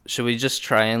should we just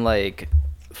try and like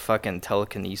fucking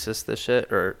telekinesis this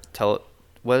shit or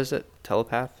what is it?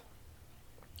 Telepath?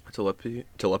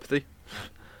 Telepathy.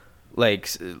 Like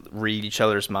read each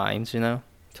other's minds, you know?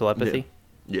 Telepathy.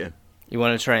 Yeah. You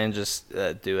want to try and just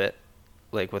do it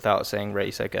like without saying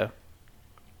ready set go?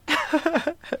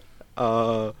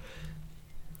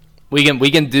 We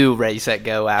can do ready set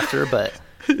go after, but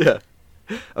Yeah.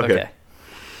 Okay.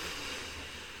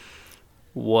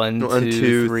 One, One, two,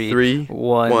 two, three. three.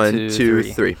 One, two, two,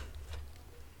 three. three.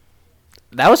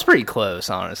 That was pretty close,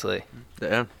 honestly.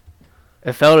 Yeah.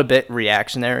 It felt a bit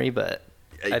reactionary, but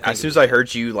I think As soon as I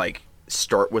heard you like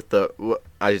start with that's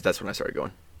when I started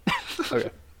going.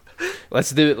 okay.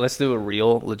 Let's do a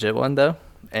real legit one though,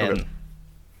 and Okay.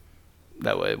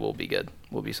 that way we'll be good.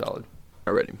 We'll be solid.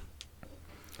 Already.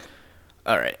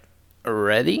 All right.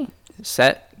 Ready,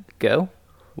 set, go.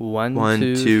 One, One,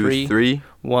 two, two, three. three.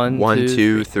 One, One, two,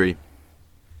 two, three. three.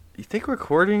 You think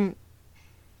recording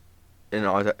in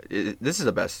all this is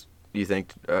the best you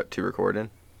think to record in?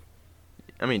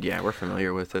 I mean, yeah, we're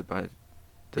familiar with it by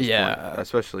this Yeah. point,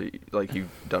 especially like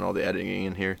you've done all the editing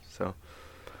in here, so.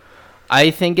 I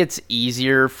think it's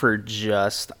easier for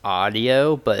just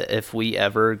audio, but if we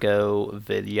ever go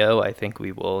video, I think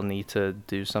we will need to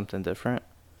do something different.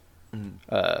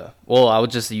 Well, I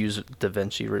would just use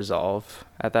DaVinci Resolve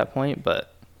at that point,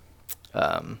 but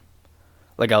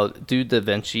like I'll do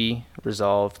DaVinci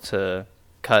Resolve to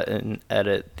cut and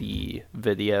edit the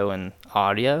video and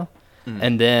audio,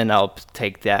 and then I'll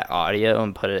take that audio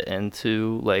and put it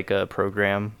into like a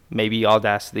program, maybe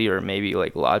Audacity or maybe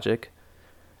like Logic,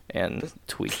 and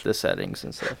tweak the settings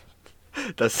and stuff.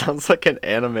 That sounds like an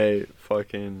anime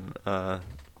fucking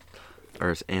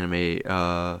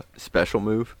special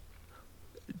move.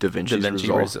 DaVinci's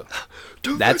Resolve.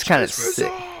 That's kind of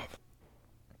sick.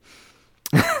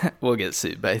 We'll get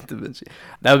sued by DaVinci.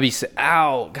 That would be sick.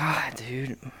 Ow, God,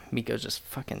 dude. Miko just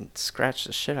fucking scratched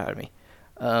the shit out of me.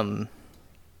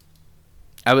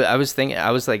 I was thinking,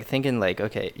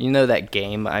 okay, you know that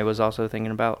game I was also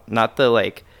thinking about? Not the,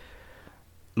 like,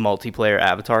 multiplayer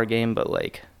Avatar game, but,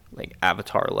 like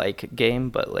Avatar-like game,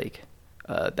 but, like,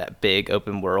 that big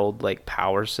open world, like,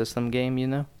 power system game, you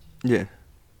know? Yeah.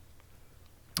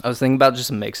 I was thinking about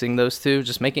just mixing those two,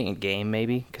 just making a game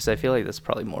maybe, because I feel like that's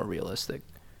probably more realistic,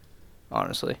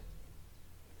 honestly.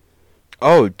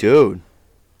 Oh, dude.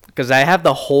 Because I have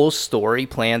the whole story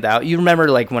planned out. You remember,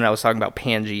 like, when I was talking about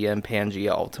Pangea and Pangea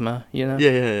Ultima, you know?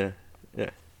 Yeah.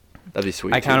 That'd be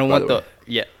sweet. I kind of want the...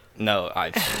 Yeah, no,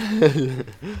 I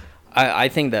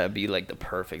think that would be, like, the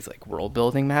perfect, like,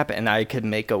 world-building map, and I could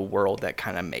make a world that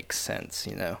kind of makes sense,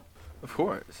 you know? Of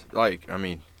course. Like, I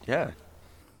mean, yeah.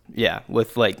 Yeah,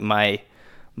 with like my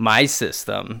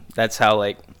system. That's how,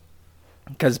 like,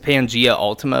 because Pangea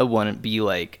Ultima wouldn't be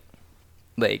like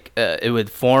it would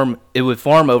form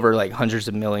over like hundreds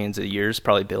of millions of years,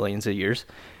 probably billions of years.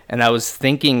 And I was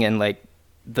thinking in like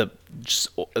the just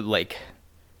like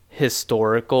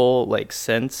historical like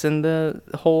sense in the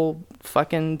whole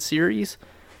fucking series,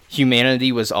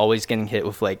 humanity was always getting hit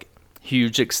with like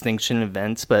huge extinction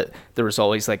events, but there was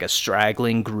always like a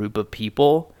straggling group of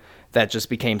people that just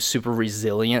became super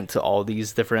resilient to all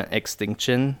these different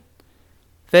extinction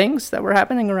things that were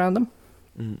happening around them.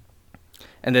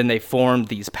 And then they formed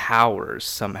these powers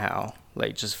somehow,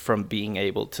 like just from being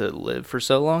able to live for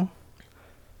so long.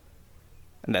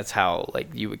 And that's how, like,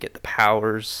 you would get the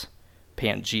powers.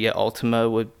 Pangea Ultima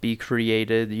would be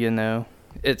created, you know?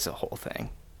 It's a whole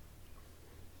thing.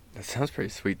 That sounds pretty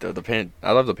sweet, though.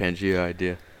 I love the Pangea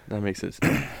idea. That makes it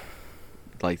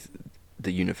like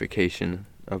the unification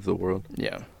of the world.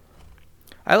 Yeah.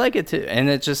 I like it too. And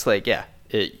it's just like, yeah,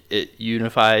 it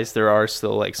unifies. There are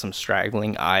still like some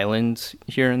straggling islands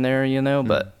here and there, you know,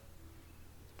 but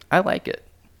I like it.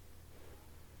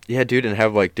 Yeah, dude, and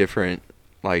have like different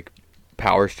like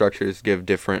power structures give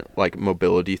different like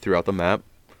mobility throughout the map.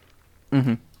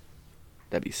 Mm-hmm.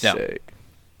 That'd be sick.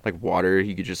 Like water,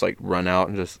 you could just like run out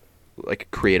and just like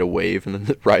create a wave and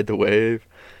then ride the wave.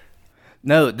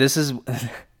 No, this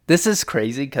is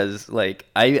crazy because like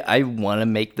I want to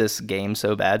make this game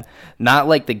so bad. Not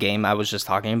like the game I was just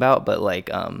talking about, but like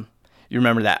you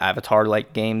remember that Avatar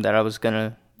like game that I was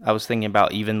thinking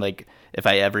about, even like if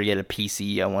I ever get a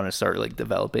PC, I want to start like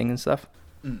developing and stuff.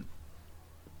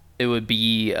 It would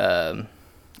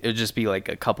just be like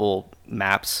a couple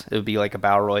maps. It would be like a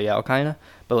battle royale kind of,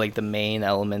 but like the main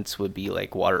elements would be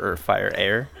like water, earth, fire,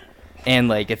 air. And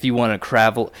like if you want to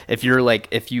travel, if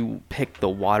you pick the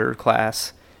water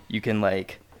class, you can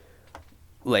like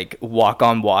walk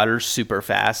on water super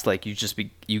fast. Like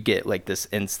you get like this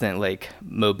instant like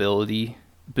mobility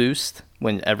boost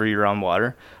whenever you're on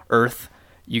water. Earth,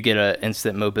 you get a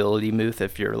instant mobility boost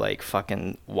if you're like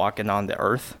fucking walking on the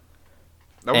earth.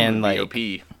 That And, would like,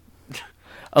 be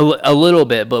OP. A little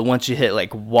bit, but once you hit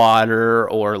like water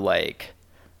or like,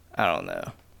 I don't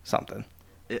know, something.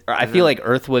 Or I feel like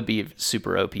earth would be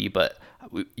super OP, but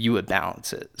you would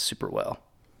balance it super well.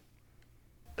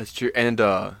 That's true. And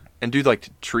do like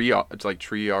tree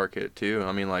arc it too.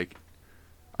 I mean, like,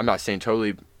 I'm not saying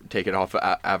totally take it off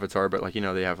of Avatar, but like, you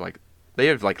know, they have like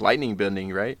lightning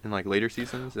bending, right, in like later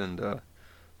seasons, and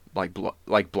like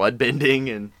blood bending,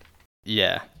 and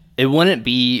Yeah. It wouldn't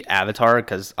be Avatar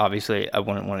because obviously I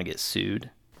wouldn't want to get sued.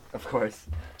 of course.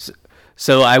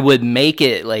 So I would make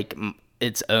it like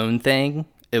its own thing.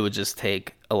 It would just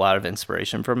take a lot of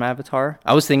inspiration from Avatar.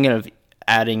 I was thinking of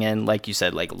adding in, like you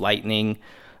said, like lightning.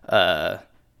 What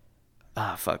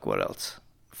else?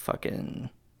 Fucking.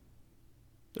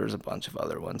 There's a bunch of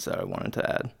other ones that I wanted to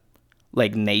add,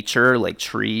 like nature, like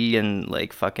tree and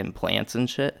like fucking plants and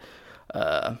shit.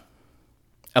 A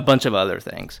bunch of other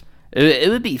things. It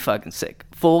would be fucking sick.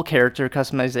 Full character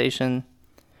customization.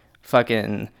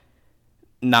 Fucking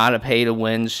not a pay to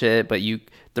win shit, but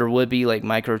there would be like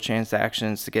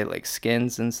microtransactions to get like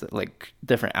skins and like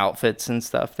different outfits and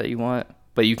stuff that you want,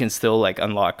 but you can still like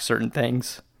unlock certain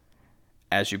things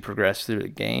as you progress through the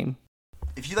game.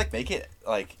 If you like make it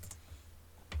like,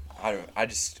 I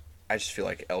just feel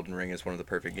like Elden Ring is one of the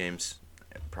perfect games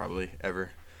probably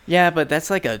ever. Yeah, but that's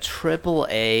like a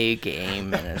AAA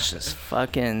game, and it's just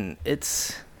fucking,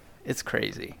 it's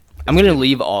crazy. I'm going to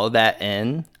leave all of that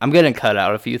in. I'm going to cut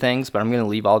out a few things, but I'm going to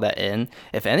leave all that in.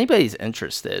 If anybody's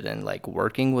interested in like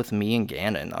working with me and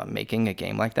Gannon on making a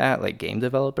game like that, like game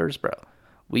developers, bro,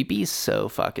 we'd be so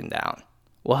fucking down.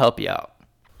 We'll help you out.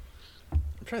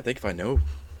 I'm trying to think if I know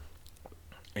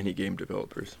any game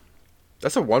developers.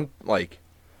 That's a one, like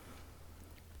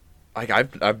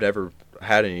I've never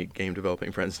had any game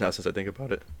developing friends now since I think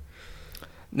about it.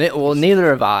 Well, neither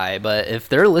have I, but if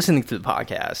they're listening to the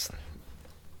podcast,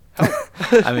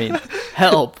 I mean,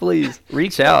 hell, please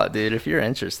reach out, dude, if you're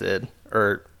interested,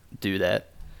 or do that.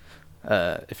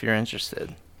 If you're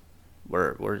interested,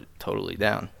 we're totally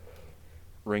down.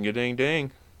 Ring a ding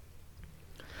ding.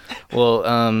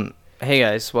 Well, hey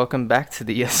guys, welcome back to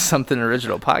the Something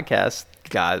Original podcast.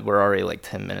 God, we're already like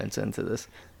 10 minutes into this.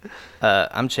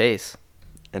 I'm Chase.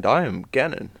 And I am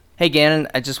Gannon. Hey Gannon,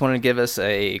 I just want to give us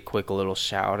a quick little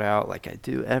shout out like I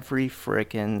do every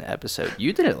freaking episode.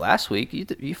 You did it last week.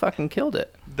 You fucking killed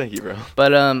it. Thank you, bro.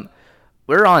 But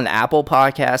we're on Apple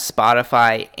Podcasts,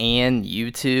 Spotify, and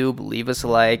YouTube. Leave us a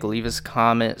like, leave us a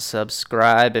comment,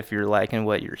 subscribe if you're liking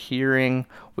what you're hearing.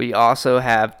 We also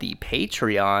have the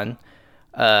Patreon.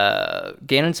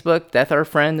 Gannon's book, Death Our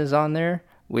Friend, is on there.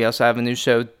 We also have a new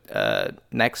show,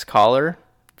 Next Caller.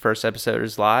 First episode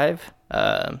is live.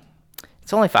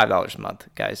 It's only $5 a month,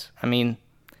 guys. I mean,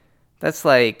 that's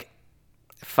like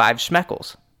 5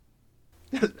 schmeckles.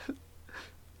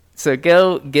 So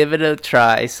go give it a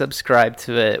try, subscribe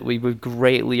to it. We would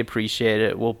greatly appreciate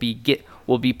it. We'll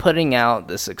be putting out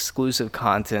this exclusive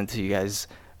content to you guys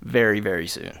very, very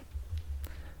soon.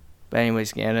 But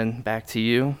anyways, Gannon, back to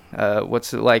you.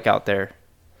 What's it like out there?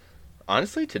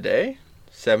 Honestly, today,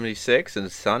 76 and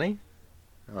sunny.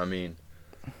 I mean,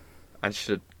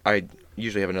 I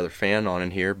usually have another fan on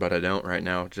in here, but I don't right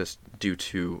now just due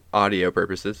to audio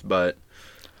purposes, but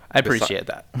I appreciate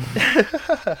that.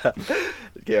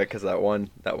 Yeah, because that one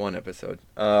episode.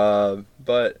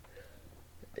 But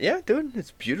yeah, dude,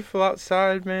 it's beautiful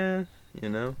outside, man. You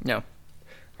know. Yeah.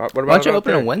 What about Why don't you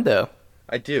open there? a window?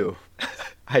 I do.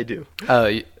 I do. Oh,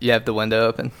 you have the window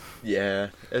open? Yeah,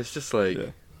 it's just like,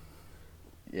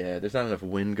 yeah, there's not enough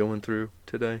wind going through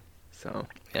today, so.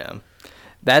 Yeah.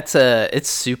 It's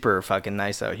super fucking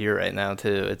nice out here right now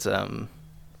too. It's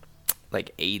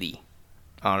like 80,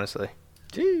 honestly.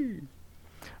 Gee.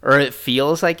 Or it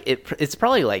feels like it's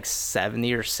probably like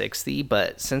 70 or 60,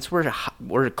 but since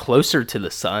we're closer to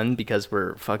the sun because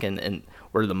we're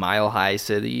the Mile High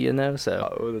City, you know,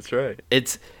 so Oh, that's right.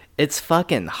 it's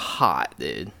fucking hot,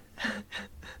 dude.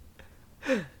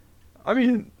 I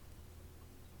mean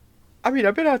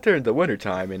I've been out there in the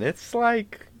wintertime, and it's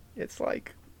like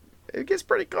it gets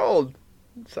pretty cold.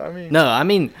 So I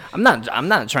mean, I'm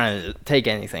not trying to take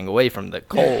anything away from the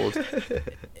cold,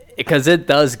 because it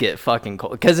does get fucking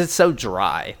cold because it's so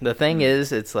dry. The thing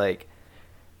is, it's like,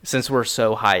 since we're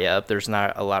so high up, there's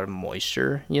not a lot of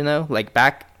moisture, you know, like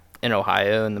back in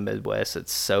Ohio in the Midwest,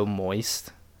 it's so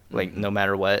moist, like no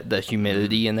matter what, the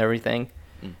humidity and everything,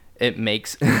 it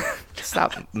makes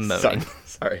stop moaning.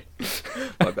 Sorry.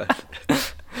 My bad.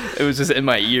 It was just in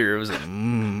my ear. It was like,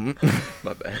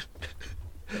 My bad.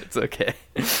 It's okay.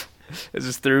 It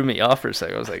just threw me off for a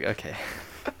second. I was like, okay.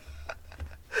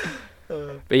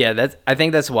 But yeah, I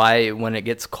think that's why when it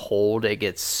gets cold, it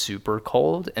gets super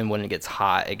cold, and when it gets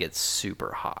hot, it gets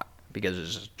super hot because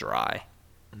it's just dry.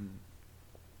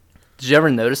 Did you ever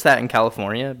notice that in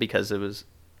California because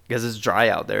it's dry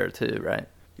out there too, right?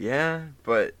 Yeah,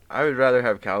 but I would rather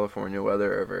have California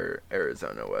weather over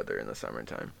Arizona weather in the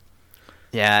summertime.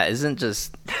 Yeah, isn't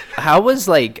just how was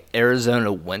like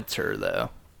Arizona winter though?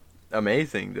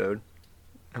 Amazing, dude.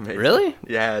 Amazing. Really?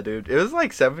 Yeah, dude. It was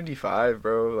like 75,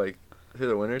 bro. Like through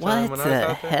the winter time What when I was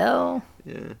the out there. hell?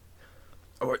 Yeah.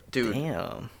 Oh, dude.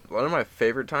 Damn. One of my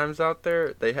favorite times out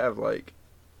there, they have like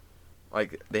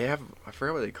they have, I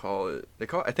forget what they call it.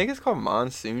 I think it's called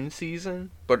monsoon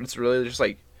season, but it's really just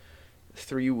like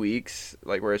 3 weeks,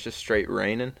 like where it's just straight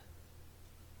raining.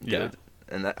 Yeah. Dude.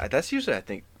 And that's usually, I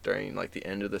think, during like the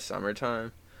end of the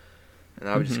summertime, and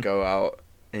I would just go out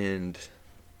and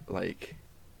like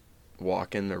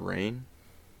walk in the rain.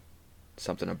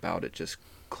 Something about it just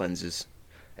cleanses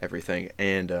everything,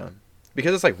 and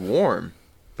because it's like warm,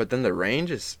 but then the rain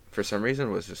just for some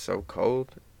reason was just so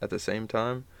cold at the same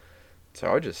time. So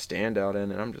I would just stand out in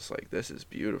it, and I'm just like, this is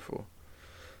beautiful.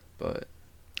 But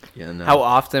yeah, no. How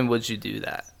often would you do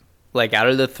that? Like out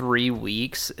of the 3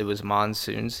 weeks, it was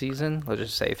monsoon season. Let's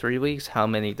just say 3 weeks. How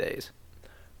many days?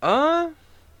 A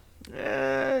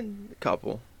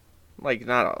couple. Like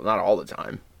not all the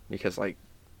time, because like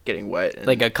getting wet. And,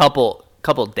 Like a couple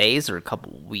days or a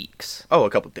couple weeks? a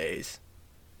couple days.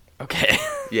 Okay.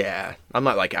 Yeah, I'm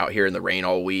not like out here in the rain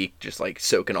all week, just like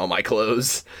soaking all my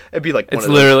clothes. It'd be like one It's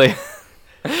of those- literally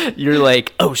you're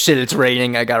like, oh shit, it's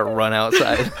raining. I gotta run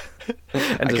outside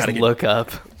and just look up.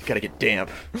 Gotta get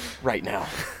damp right now.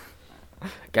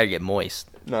 Gotta get moist.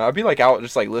 No, I'd be like out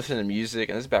just like listening to music,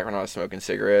 and this is back when I was smoking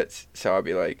cigarettes. So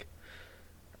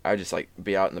I'd just like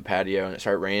be out in the patio, and it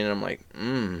started raining. And I'm like,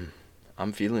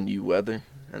 I'm feeling you, weather.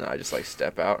 And I just like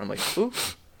step out, and I'm like, ooh,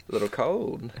 a little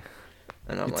cold.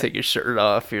 And I'm You like, take your shirt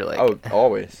off. You're like, oh,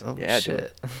 always, oh yeah,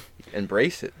 shit. dude.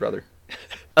 Embrace it, brother.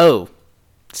 Oh,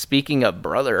 speaking of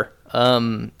brother,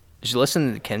 did you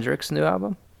listen to Kendrick's new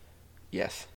album?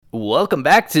 Yes. Welcome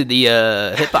back to the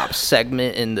hip hop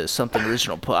segment in the Something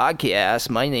Original podcast.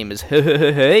 My name is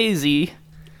Hazy.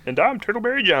 And I'm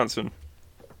Turtleberry Johnson.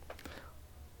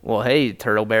 Well, hey,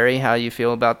 Turtleberry, how you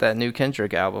feel about that new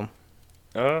Kendrick album?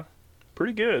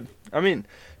 Pretty good. I mean,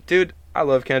 dude, I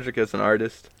love Kendrick as an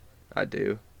artist. I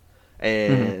do.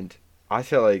 And I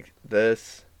feel like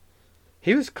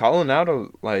he was calling out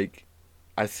like,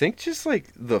 I think just like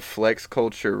the flex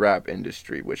culture rap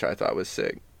industry, which I thought was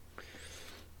sick.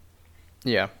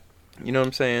 Yeah. You know what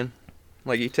I'm saying?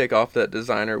 Like, you take off that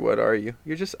designer, what are you?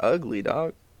 You're just ugly,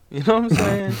 dog. You know what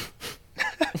I'm saying?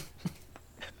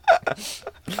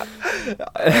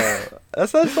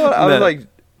 That's what I was like.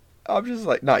 I'm just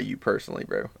like, not you personally,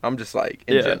 bro. I'm just like,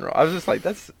 in general. I was just like,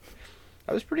 that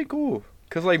was pretty cool.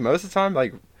 Because, like, most of the time,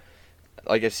 like,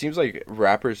 it seems like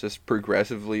rappers just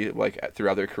progressively, like,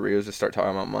 throughout their careers, just start talking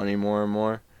about money more and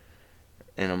more.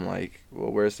 And I'm like,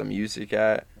 well, where's the music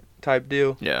at? Type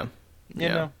deal. Yeah. You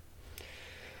know?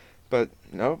 But,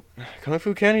 nope. Kung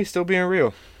Fu Kenny's still being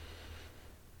real.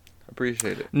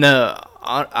 Appreciate it. No,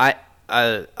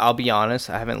 I'll be honest.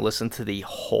 I haven't listened to the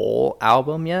whole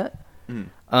album yet.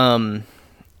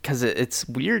 Because it's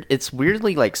weird. It's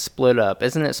weirdly like split up,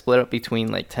 isn't it? Split up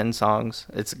between like 10 songs.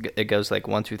 It goes like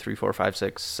 1, 2, 3, 4, 5,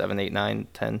 6, 7, 8, 9,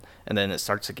 10, and then it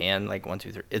starts again like 1,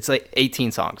 2, 3. It's like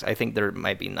 18 songs. I think there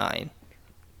might be 9.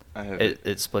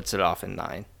 It splits it off in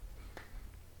 9.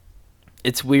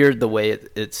 It's weird the way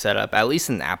it's set up. At least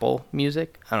in Apple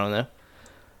Music, I don't know.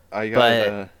 I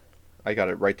got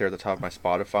it right there at the top of my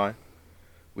Spotify.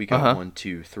 We got 1,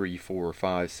 2, 3, 4,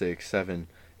 5, 6, 7,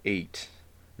 8,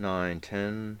 9,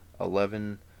 10,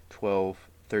 11, 12,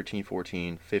 13,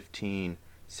 14, 15,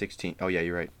 16. Oh, yeah,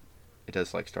 you're right. It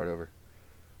does, like, start over.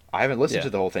 I haven't listened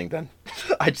to the whole thing then.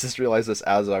 I just realized this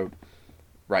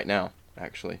right now,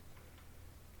 actually.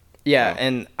 Yeah,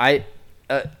 and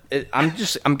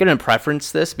I'm gonna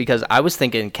preference this because I was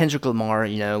thinking Kendrick Lamar,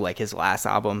 you know, like his last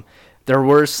album, there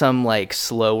were some like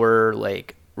slower,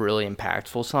 like really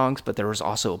impactful songs, but there was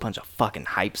also a bunch of fucking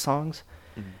hype songs.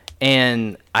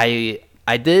 And I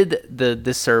did the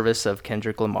disservice of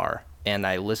Kendrick Lamar, and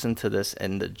I listened to this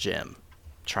in the gym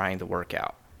trying to work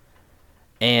out.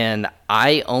 And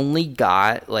I only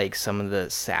got like some of the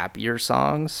sappier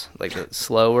songs, like the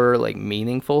slower, like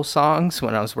meaningful songs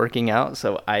when I was working out.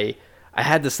 So I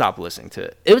had to stop listening to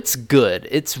it. It's good.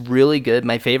 It's really good.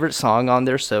 My favorite song on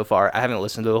there so far, I haven't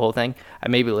listened to the whole thing. I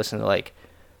maybe listened to like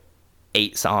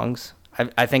 8 songs.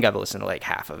 I think I've listened to like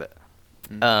half of it.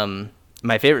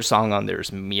 My favorite song on there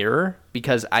is Mirror,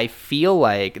 because I feel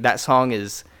like that song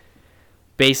is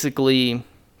basically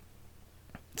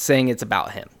saying it's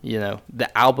about him. You know,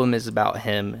 the album is about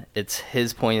him. It's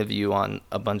his point of view on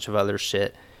a bunch of other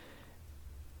shit.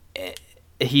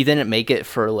 He didn't make it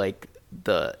for like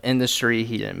the industry.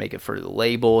 He didn't make it for the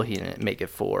label. He didn't make it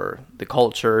for the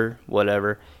culture,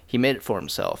 whatever. He made it for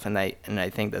himself, and I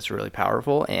think that's really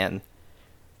powerful. And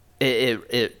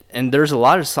and there's a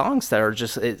lot of songs that are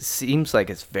just, it seems like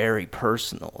it's very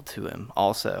personal to him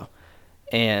also,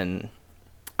 and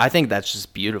I think that's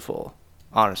just beautiful,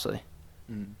 honestly.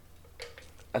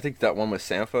 I think that one with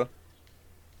Sampha,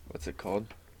 what's it called?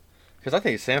 Because I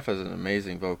think Sampha's an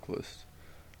amazing vocalist.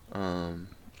 It's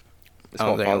I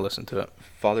don't think I listened to it.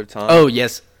 Father Time. Oh,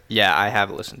 yes. Yeah, I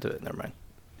have listened to it. Never mind.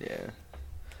 Yeah.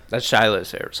 That's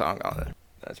Shiloh's favorite song on it.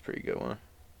 That's a pretty good one.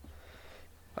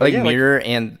 I like Mirror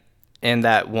and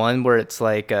that one where it's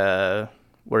like, where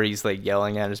he's like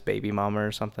yelling at his baby mama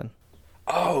or something.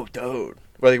 Oh, dude.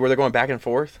 Where they're going back and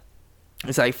forth?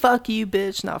 It's like, fuck you,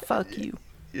 bitch, not fuck you.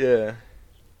 Yeah.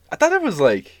 I thought it was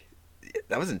like,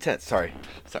 that was intense. Sorry.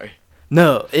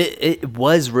 No, it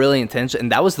was really intense,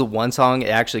 and that was the one song it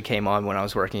actually came on when I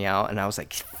was working out, and I was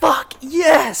like, fuck,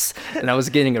 yes! And I was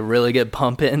getting a really good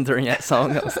pump in during that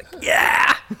song. I was like,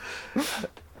 yeah!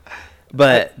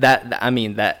 But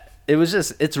it was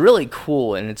just, it's really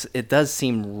cool, and it does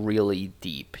seem really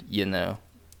deep, you know?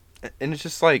 And it's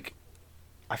just like,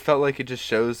 I felt like it just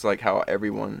shows like how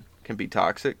everyone can be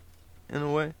toxic in a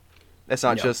way. It's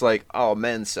not just like, oh,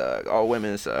 men suck, oh,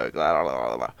 women suck, blah, blah,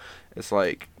 blah, blah. It's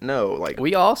like, no, like...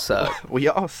 We all suck. We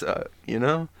all suck, you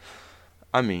know?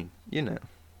 I mean, you know.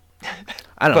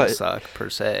 I don't suck, per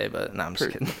se, but no, I'm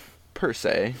just kidding. Per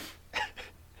se.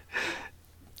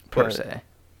 Per se.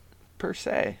 Per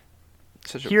se.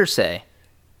 Hearsay.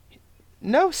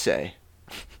 No say.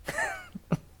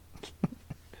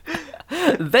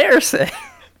 Their say.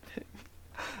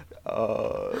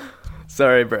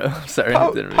 Sorry, bro. Sorry.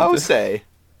 How say?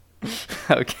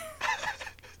 Okay.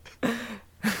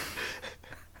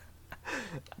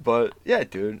 But yeah,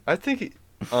 dude, I think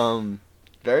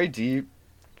very deep,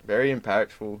 very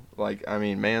impactful. Like, I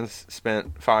mean, man's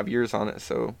spent 5 years on it,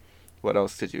 so what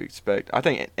else did you expect? I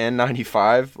think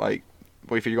N95, like,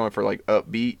 if you're going for like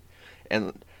upbeat,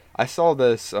 and I saw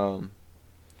this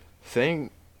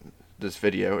this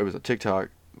video. It was a TikTok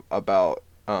about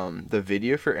the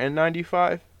video for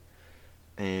N95,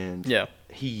 and yeah,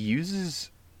 he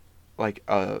uses like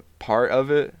a part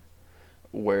of it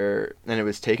where, and it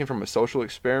was taken from a social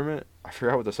experiment. I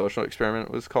forgot what the social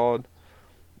experiment was called,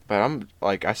 but I'm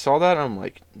like, I saw that and I'm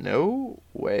like, no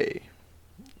way,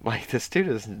 like, this dude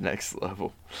is next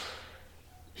level.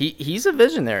 He's a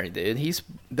visionary, dude. He's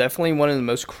definitely one of the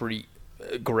most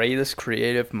greatest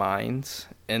creative minds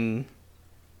in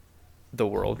the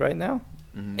world right now.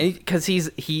 Mm-hmm. And because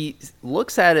he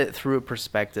looks at it through a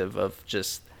perspective of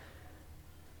just,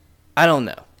 I don't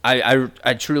know.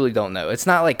 I truly don't know. It's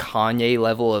not like Kanye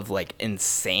level of like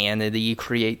insanity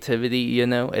creativity, you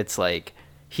know? It's like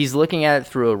he's looking at it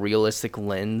through a realistic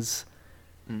lens,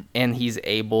 and he's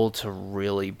able to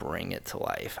really bring it to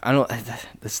life.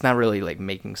 It's not really like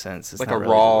making sense. It's like not a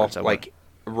really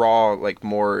raw, like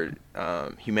more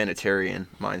humanitarian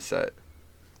mindset.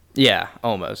 Yeah,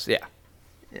 almost. Yeah.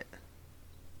 Yeah.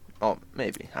 Oh,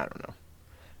 maybe. I don't know.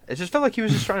 It just felt like he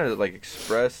was just trying to like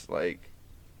express like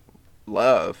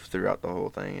love throughout the whole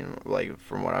thing, and like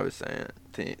from what I was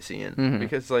seeing, mm-hmm.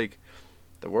 because like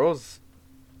the world's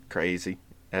crazy,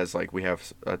 as like we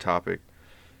have a topic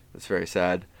that's very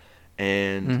sad,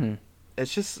 and mm-hmm.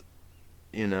 it's just,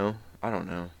 you know, I don't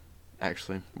know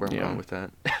actually where I'm going with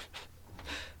that.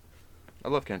 I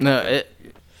love Kendrick.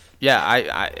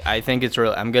 I think it's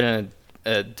really, I'm gonna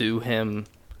do him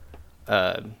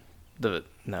I'm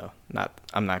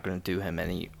not gonna do him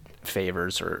any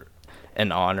favors or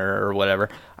an honor or whatever.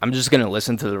 I'm just gonna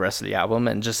listen to the rest of the album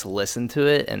and just listen to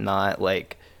it and not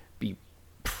like be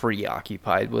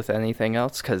preoccupied with anything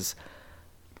else, because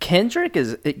Kendrick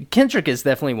is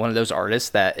definitely one of those artists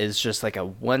that is just like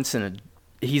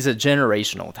he's a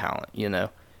generational talent, you know.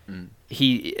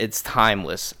 It's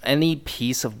timeless. Any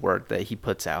piece of work that he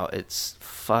puts out, it's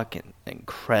fucking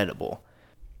incredible.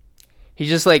 He's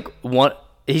just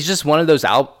one of those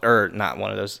not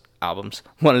one of those albums,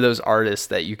 one of those artists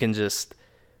that you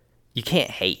can't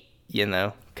hate, you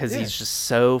know, because he's just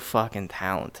so fucking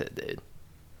talented,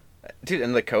 dude.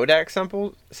 And the Kodak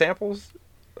samples,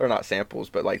 or not samples,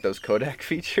 but like those Kodak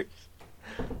features,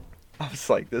 I was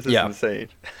like, this is insane.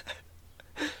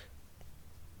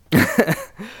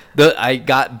 I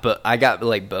got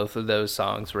like both of those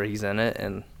songs where he's in it,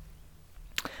 and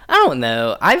I don't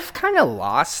know, I've kind of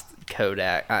lost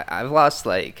Kodak. I've lost,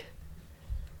 like,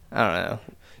 I don't know,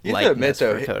 you have to admit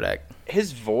though, Kodak.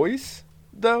 His voice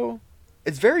though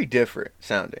it's very different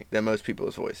sounding than most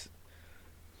people's voice.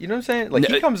 You know what I'm saying? Like,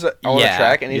 No, he comes on the yeah,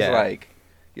 track and he's yeah. like,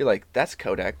 you're like, that's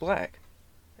Kodak Black.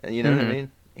 And you know what I Mhm.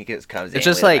 mean? He just comes It's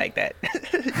in just with like- that.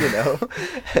 You know?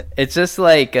 It's just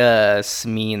like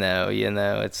Smino, you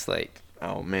know. It's like,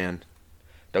 Oh, man.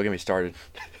 Don't get me started.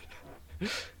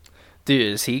 dude,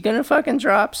 is he gonna fucking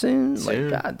drop soon? Soon.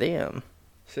 Like, goddamn.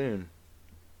 Soon.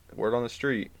 Word on the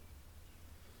street.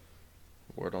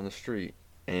 Word on the street.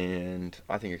 And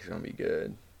I think it's going to be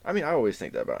good. I mean, I always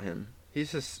think that about him.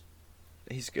 He's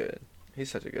good.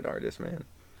 He's such a good artist, man.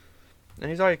 And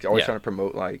he's like always Yeah. trying to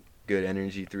promote like good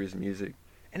energy through his music.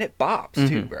 And it bops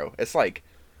too, Mhm. bro. It's like,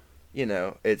 you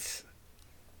know, it's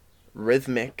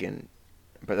rhythmic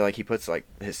but like he puts like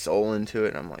his soul into it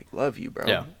and I'm like, love you, bro.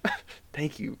 Yeah.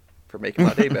 Thank you for making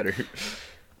my day better.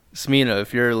 Smino,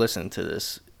 if you're listening to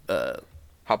this,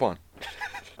 Hop on.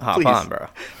 hop Please. on, bro.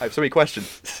 I have so many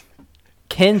questions.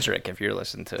 Kendrick, if you're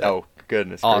listening to it. Oh,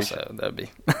 goodness gracious. also, that'd be.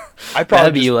 I'd probably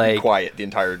that'd be just like be quiet the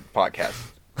entire podcast.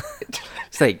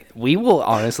 It's like, we will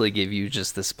honestly give you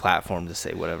just this platform to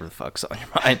say whatever the fuck's on your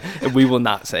mind, and we will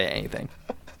not say anything.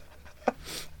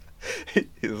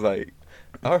 He was like,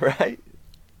 all right.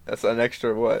 That's an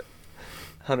extra, what,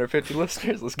 150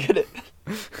 listeners? Let's get it.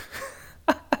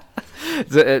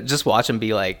 Just watch him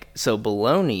be like, so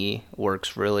bologna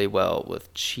works really well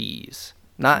with cheese.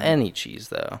 Not any cheese,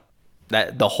 though.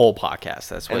 That the whole podcast,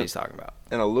 that's what And- he's talking about.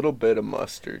 And a little bit of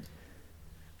mustard.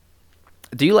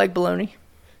 Do you like bologna?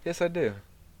 Yes, I do.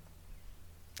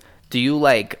 Do you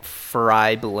like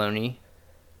fry bologna?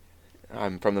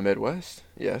 I'm from the Midwest.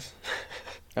 Yes.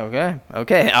 Okay.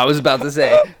 I was about to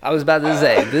say.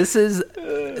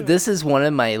 This is one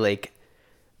of my like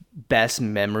best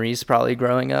memories probably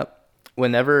growing up.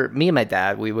 Whenever me and my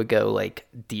dad, we would go like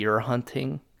deer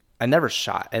hunting. I never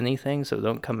shot anything, so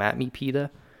don't come at me, PETA.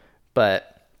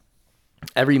 But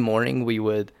every morning we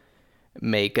would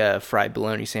make fried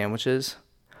bologna sandwiches.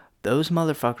 Those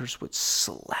motherfuckers would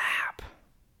slap.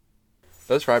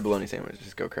 Those fried bologna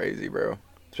sandwiches go crazy, bro.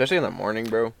 Especially in the morning,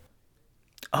 bro.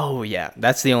 Oh yeah,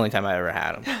 that's the only time I ever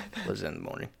had them. Was in the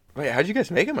morning. Wait, how'd you guys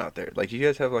make them out there? Like, you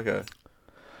guys have like a...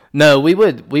 No, we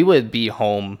would be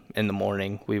home in the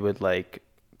morning. We would like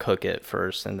cook it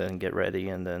first and then get ready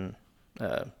and then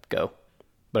go.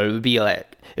 But it would be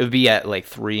at like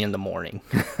 3 a.m,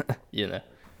 you know.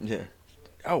 Yeah.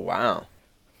 Oh, wow.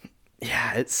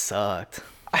 Yeah, it sucked.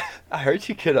 I heard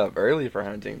you get up early for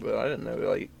hunting, but I didn't know,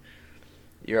 like,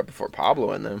 you're up before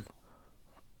Pablo and them.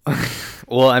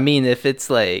 Well, I mean, if it's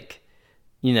like,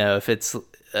 you know,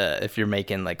 if you're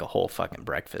making like a whole fucking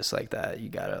breakfast like that, you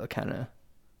gotta kind of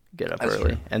get up That's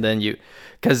early, true. and then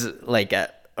because like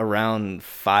at around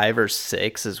 5 or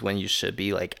 6 is when you should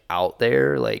be like out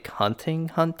there like hunting,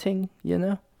 you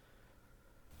know,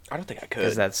 I don't think I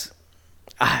because could. that's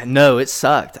no, it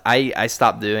sucked. I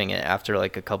stopped doing it after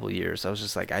like a couple years. I was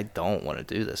just like, I don't want to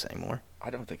do this anymore. I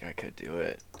don't think I could do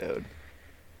it, dude.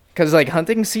 Because, like,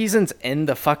 hunting season's in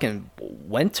the fucking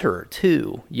winter,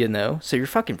 too, you know? So you're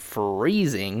fucking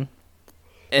freezing.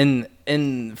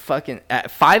 And fucking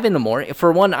at 5 a.m.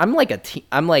 For one, I'm like a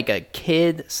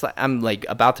kid. I'm, like,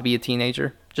 about to be a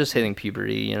teenager. Just hitting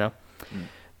puberty, you know?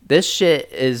 This shit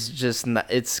is just,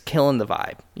 it's killing the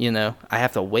vibe, you know? I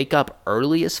have to wake up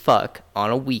early as fuck on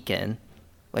a weekend.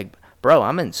 Like, bro,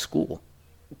 I'm in school.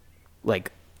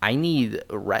 Like, I need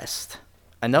rest.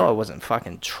 I know I wasn't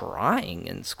fucking trying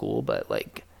in school, but,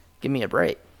 like, give me a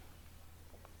break.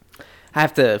 I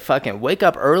have to fucking wake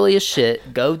up early as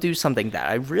shit, go do something that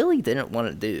I really didn't want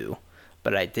to do,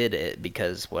 but I did it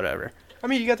because whatever. I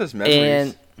mean, you got those memories,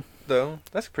 And though.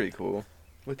 That's pretty cool.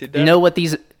 With your dad. you know what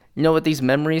these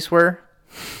memories were?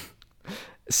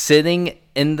 Sitting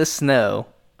in the snow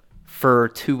for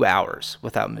 2 hours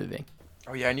without moving.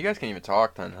 Oh, yeah, and you guys can't even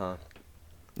talk then, huh?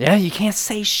 Yeah, you can't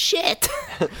say shit.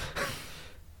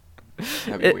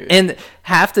 That'd be weird. And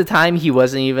half the time he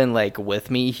wasn't even like with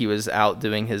me. He was out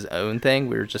doing his own thing.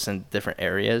 We were just in different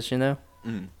areas, you know.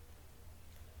 Mm.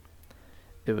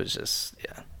 It was just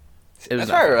yeah. It was That's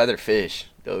not why I'd fun. rather fish,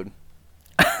 dude.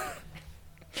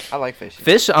 I like fishing.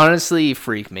 Fish honestly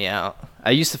freak me out.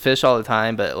 I used to fish all the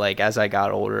time, but like as I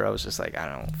got older, I was just like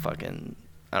I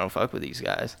don't fuck with these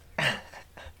guys.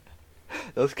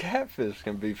 Those catfish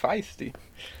can be feisty.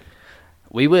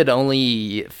 We would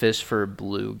only fish for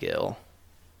bluegill.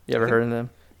 You ever heard of them?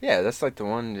 Yeah, that's like the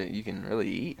one that you can really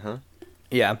eat, huh?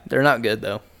 Yeah, they're not good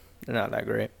though. They're not that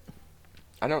great.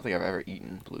 I don't think I've ever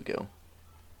eaten bluegill.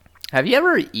 Have you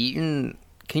ever eaten?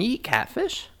 Can you eat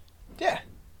catfish? Yeah.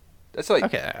 That's like,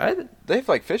 Okay, they have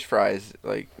like fish fries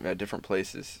like at different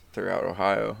places throughout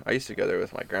Ohio. I used to go there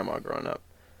with my grandma growing up.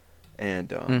 And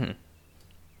Mhm.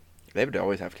 They would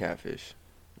always have catfish,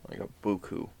 like a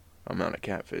buku amount of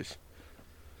catfish.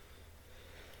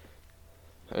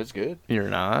 That's good. You're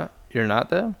not. You're not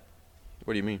though.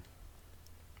 What do you mean?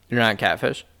 You're not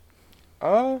catfish.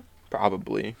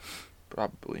 Probably.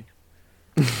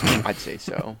 I'd say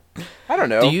so. I don't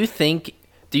know. Do you think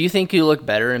you look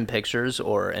better in pictures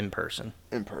or in person?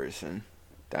 In person,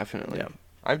 definitely. Yeah.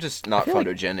 I'm just not feel like-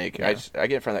 photogenic. yeah. I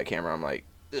get in front of that camera, I'm like,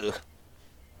 ugh.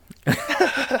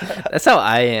 That's how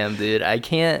I am, dude. I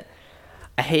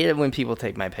hate it when people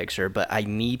take my picture, but I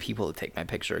need people to take my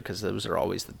picture because those are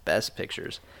always the best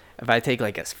pictures. If I take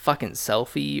like a fucking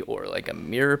selfie or like a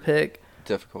mirror pic,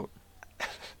 Difficult.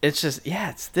 it's just, yeah,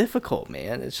 it's difficult,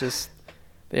 man. It's just,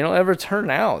 they don't ever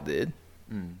turn out, dude.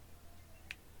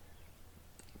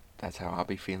 That's how I'll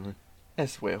be feeling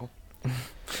as well.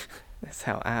 That's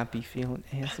how I be feeling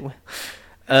as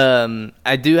well.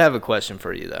 I do have a question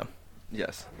for you though.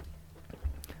 Yes.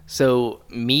 So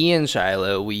me and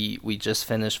Shiloh, we just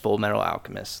finished Full Metal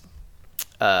Alchemist.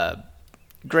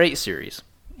 Great series,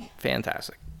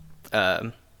 fantastic.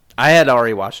 I had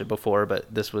already watched it before,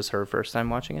 but this was her first time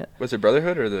watching it. Was it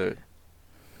Brotherhood or the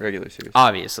regular series?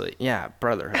 Obviously, yeah,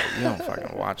 Brotherhood. You don't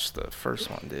fucking watch the first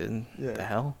one, dude. Yeah. The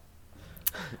hell.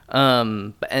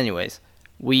 But anyways,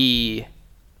 we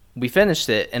finished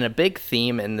it, and a big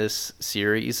theme in this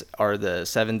series are the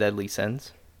 7 deadly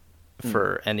sins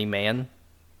for any man,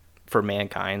 for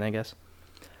mankind, I guess.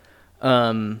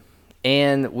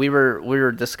 And we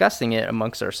were discussing it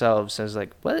amongst ourselves. I was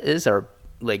like, what is our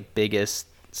like biggest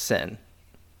sin,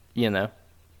 you know?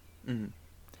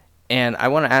 And I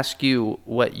want to ask you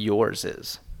what yours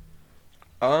is.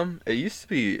 It used to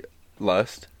be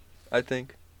lust, I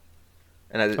think,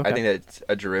 and I Okay. think that's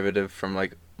a derivative from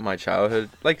like my childhood.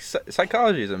 Like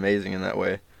psychology is amazing in that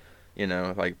way, you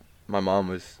know. Like my mom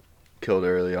was killed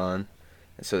early on,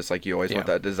 and so it's like you always want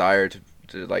Yeah. that desire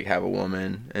to like have a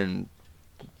woman and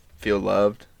feel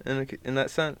loved in that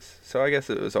sense. So I guess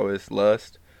it was always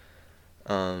lust.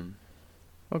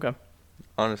 Okay.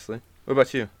 Honestly, what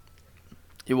about you?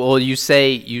 Well, you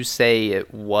say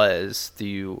it was.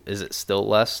 Is it still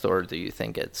lust, or do you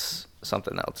think it's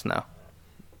something else now?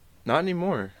 Not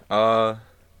anymore.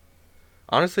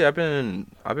 Honestly, I've been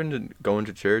going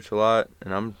to church a lot,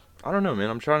 and I don't know, man.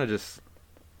 I'm trying to just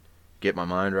get my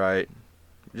mind right,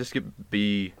 just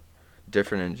be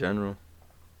different in general.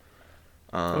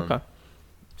 Okay.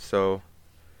 So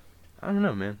I don't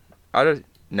know, man. I don't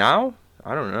know.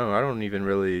 I don't even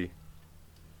really,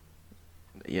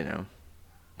 you know,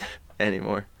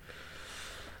 anymore.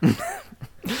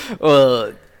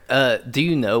 Well, do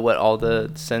you know what all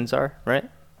the sins are? Right.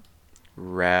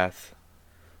 Wrath,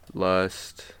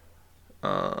 lust,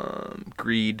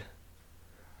 greed,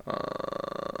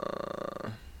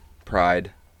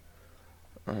 pride.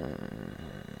 I'm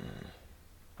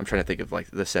trying to think of like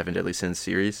the 7 deadly sins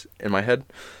series in my head.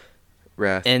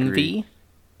 Wrath, Envy, greed,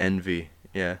 envy,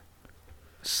 yeah,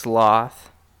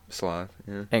 sloth, sloth,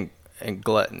 yeah. and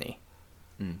gluttony.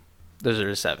 Mm. Those are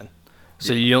the 7.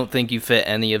 So Yeah. you don't think you fit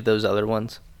any of those other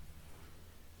ones?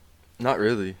 Not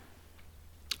really.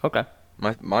 Okay.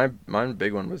 My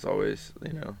big one was always,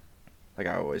 you know, like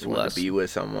I always wanted Lust. to be with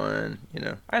someone, you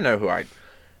know. I know who I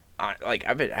like.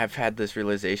 I've had this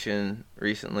realization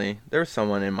recently. There was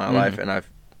someone in my life, and I've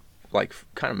like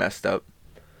kind of messed up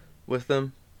with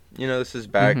them. You know, this is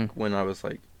back when I was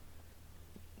like,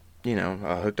 you know,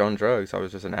 hooked on drugs. I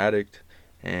was just an addict,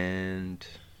 and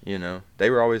you know, they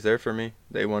were always there for me.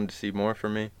 They wanted to see more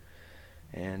from me,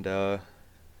 and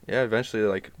yeah, eventually,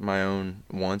 like my own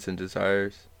wants and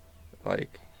desires,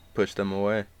 like push them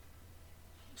away.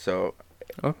 So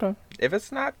Okay. if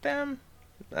it's not them,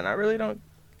 then I really don't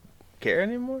care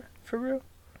anymore, for real,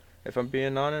 if I'm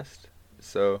being honest.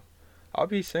 So I'll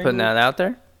be single. Putting that out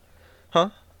there? Huh?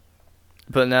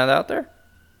 Putting that out there?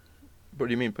 What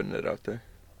do you mean putting it out there?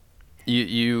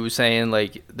 You saying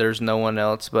like there's no one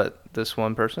else but this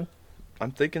one person?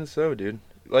 I'm thinking so, dude.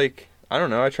 Like, I don't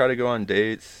know, I try to go on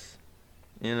dates,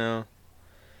 you know,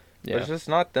 but it's just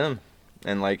not them.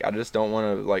 And like, I just don't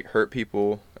want to like hurt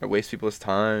people or waste people's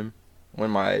time when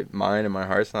my mind and my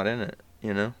heart's not in it,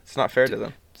 you know? It's not fair to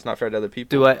them. It's not fair to other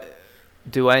people.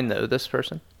 Do I know this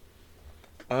person?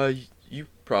 You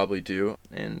probably do.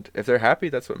 And if they're happy,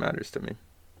 that's what matters to me.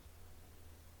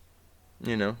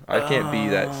 You know, I can't be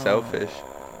that selfish.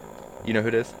 You know who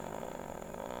it is?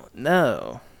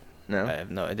 No. No? I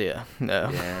have no idea. No.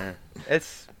 Yeah.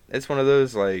 It's one of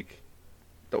those, like,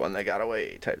 the one that got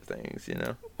away type things, you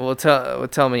know? Well,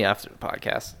 tell me after the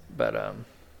podcast, but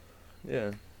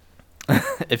Yeah.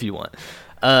 if you want.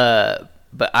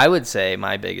 But I would say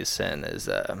my biggest sin is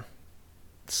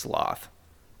sloth.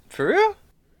 For real?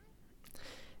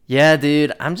 Yeah,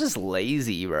 dude, I'm just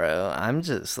lazy, bro. I'm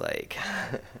just like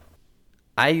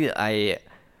I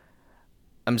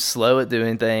I'm slow at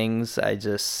doing things. I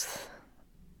just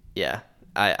yeah.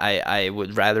 I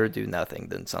would rather do nothing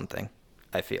than something.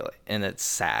 I feel it. And it's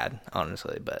sad,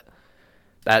 honestly, but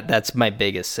that's my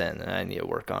biggest sin and I need to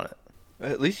work on it.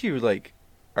 At least you like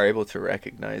are able to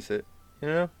recognize it. You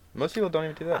know, most people don't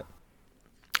even do that.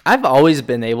 I've always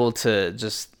been able to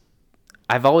just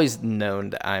I've always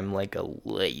known that I'm like a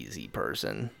lazy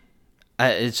person.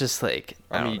 It's just like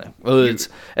I don't know. Well,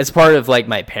 it's part of like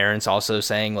my parents also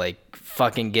saying like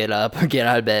fucking get up, get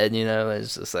out of bed. You know,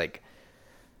 it's just like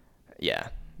yeah,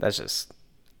 that's just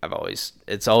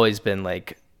it's always been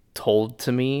like told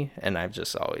to me, and I've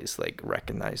just always like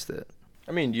recognized it.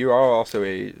 I mean, you are also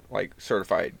a like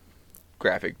certified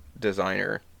graphic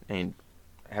designer and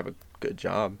have a good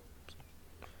job.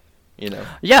 You know.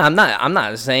 Yeah, I'm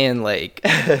not saying like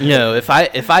you know if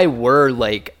I were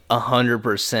like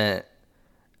 100%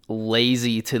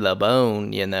 lazy to the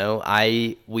bone, you know,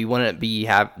 we wouldn't be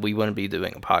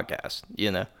doing a podcast,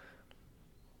 you know.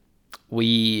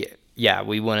 We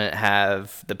wouldn't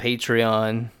have the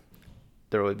Patreon.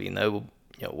 There would be no,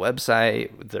 you know,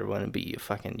 website. There wouldn't be a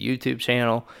fucking YouTube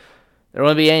channel. There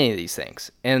wouldn't be any of these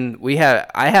things. And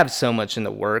I have so much in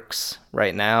the works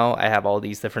right now. I have all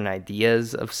these different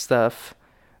ideas of stuff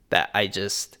that I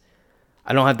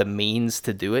don't have the means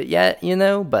to do it yet, you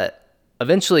know, but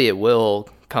eventually it will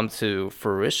come to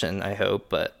fruition, I hope.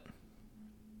 But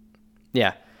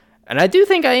yeah. And I do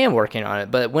think I am working on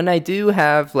it, but when I do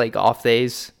have like off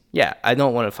days, yeah, I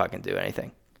don't want to fucking do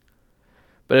anything.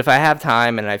 But if I have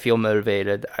time and I feel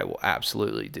motivated, I will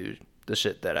absolutely do the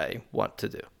shit that I want to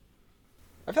do.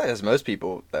 I feel like that's most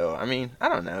people, though. I mean, I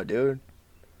don't know, dude.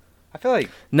 I feel like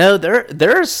no,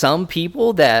 there are some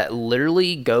people that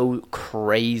literally go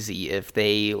crazy if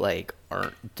they like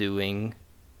aren't doing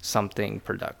something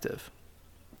productive.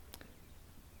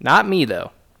 Not me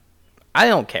though. I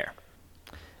don't care.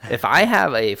 If I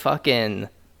have a fucking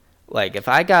like if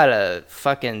I got a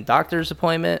fucking doctor's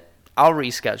appointment, I'll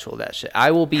reschedule that shit.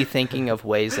 I will be thinking of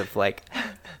ways of like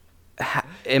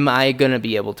am I going to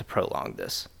be able to prolong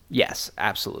this? Yes,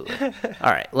 absolutely.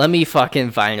 All right, let me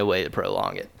fucking find a way to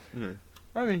prolong it.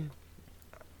 I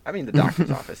mean the doctor's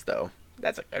office though.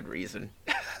 That's a good reason.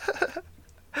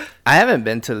 I haven't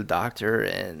been to the doctor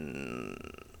in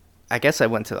I guess I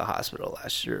went to the hospital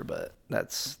last year, but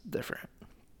that's different.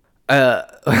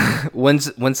 When's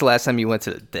the last time you went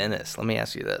to the dentist? Let me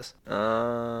ask you this.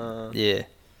 Yeah.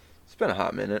 It's been a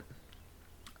hot minute.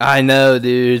 I know,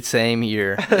 dude. Same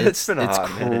here. It's been a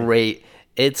hot minute. Great.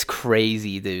 It's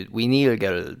crazy, dude. We need to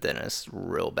go to the dentist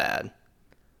real bad.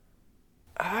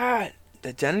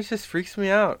 The dentist just freaks me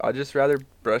out. I'd just rather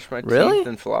brush my Really? teeth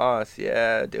than floss.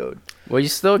 Yeah, dude. Well, you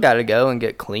still got to go and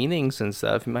get cleanings and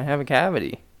stuff. You might have a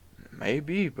cavity.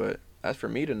 Maybe, but that's for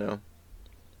me to know.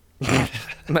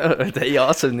 No, they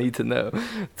also need to know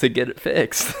to get it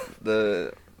fixed.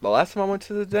 The last time I went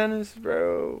to the dentist,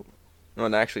 bro.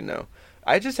 Well, actually, no.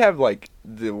 I just have like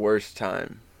the worst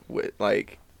time with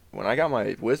like when I got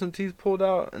my wisdom teeth pulled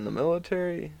out in the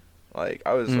military. Like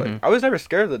I was like I was never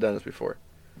scared of the dentist before,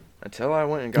 until I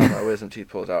went and got my wisdom teeth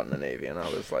pulled out in the Navy, and I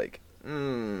was like,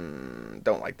 don't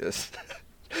like this.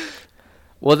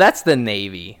 Well, that's the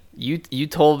Navy. You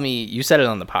told me, you said it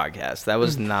on the podcast. That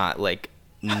was not like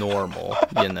normal,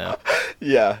 you know.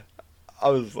 Yeah, I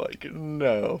was like,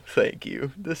 no, thank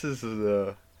you. This is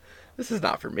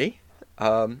not for me.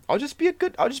 I'll just be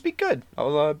good.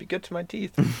 I'll be good to my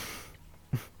teeth.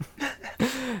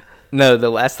 No, the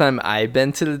last time I've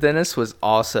been to the dentist was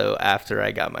also after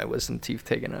I got my wisdom teeth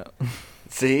taken out.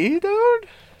 See, dude?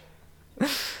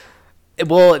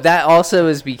 Well, that also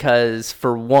is because,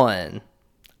 for one,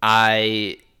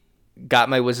 I got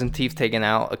my wisdom teeth taken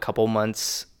out a couple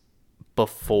months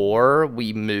before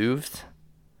we moved.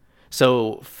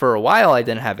 So for a while I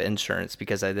didn't have insurance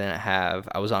because I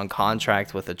was on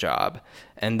contract with a job.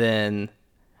 And then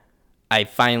I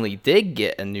finally did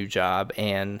get a new job,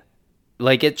 and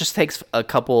like it just takes a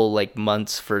couple like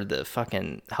months for the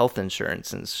fucking health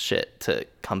insurance and shit to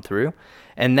come through.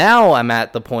 And now I'm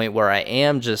at the point where I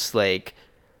am just like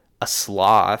a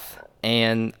sloth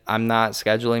and I'm not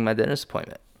scheduling my dentist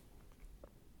appointment.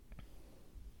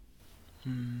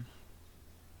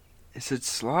 Is it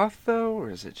sloth though,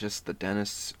 or is it just the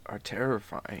dentists are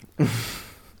terrifying?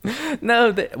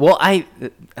 No,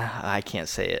 I can't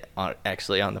say it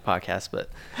actually on the podcast,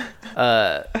 but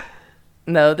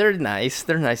no, they're nice.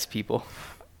 They're nice people.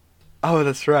 Oh,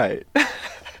 that's right.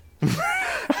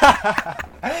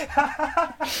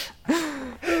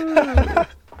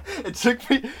 It took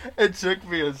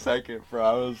me a second, bro.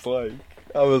 I was like,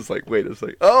 I was like, wait a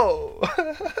second. Oh.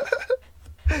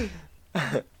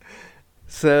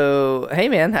 So, hey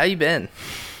man, how you been?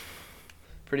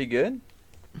 Pretty good.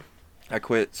 I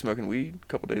quit smoking weed a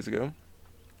couple days ago.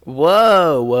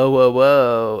 Whoa, whoa, whoa,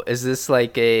 whoa. Is this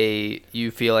like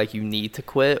you feel like you need to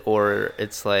quit, or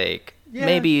it's like Yeah.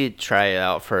 maybe try it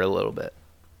out for a little bit?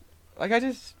 Like, I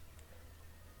just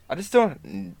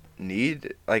don't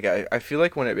need, like, I feel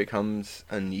like when it becomes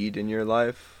a need in your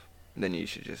life, then you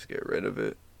should just get rid of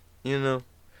it, you know?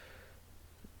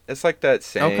 It's like that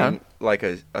saying, Okay. like,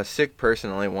 a sick person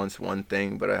only wants one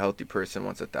thing, but a healthy person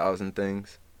wants 1,000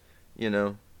 things, you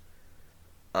know?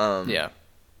 Yeah.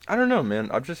 I don't know, man.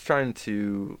 I'm just trying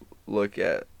to look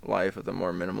at life with a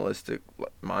more minimalistic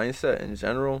mindset in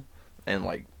general, and,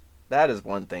 like, that is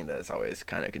one thing that's always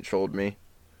kind of controlled me,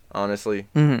 honestly.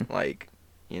 Mm-hmm. Like,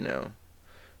 you know,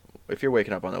 if you're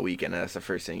waking up on the weekend and that's the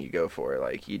first thing you go for,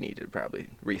 like, you need to probably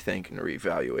rethink and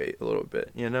reevaluate a little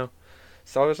bit, you know?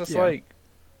 So I was just Yeah. like,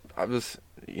 I was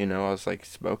like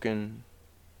smoking,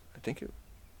 I think it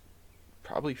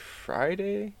probably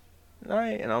Friday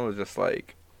night, and I was just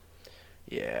like,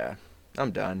 yeah,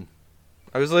 I'm done.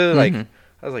 I was literally like,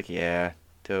 I was like, yeah,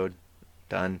 dude,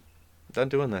 done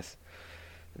doing this.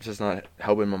 It's just not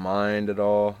helping my mind at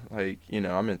all. Like, you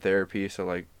know, I'm in therapy, so,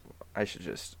 like, I should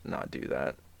just not do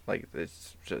that. Like,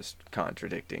 it's just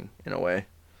contradicting in a way.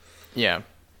 Yeah.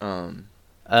 Um,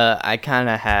 I kind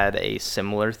of had a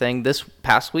similar thing this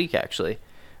past week, actually.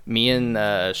 Me and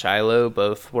Shiloh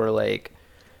both were like,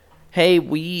 hey,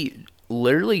 we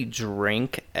literally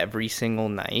drink every single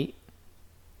night.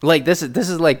 Like, this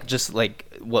is like just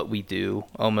like what we do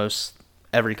almost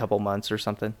every couple months or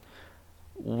something.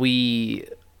 We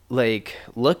like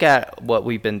look at what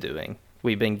we've been doing.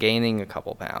 We've been gaining a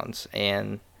couple pounds,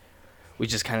 and we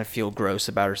just kind of feel gross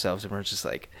about ourselves, and we're just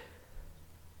like,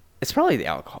 it's probably the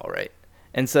alcohol, right?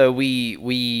 And so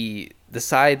we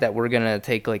decide that we're gonna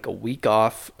take like a week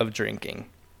off of drinking,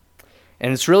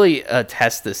 and it's really a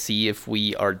test to see if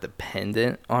we are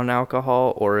dependent on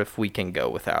alcohol or if we can go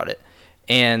without it.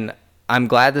 And I'm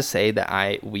glad to say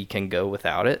that we can go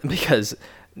without it, because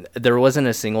there wasn't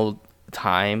a single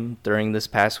time during this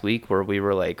past week where we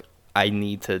were like, I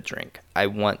need to drink. I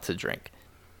want to drink.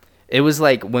 It was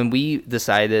like when we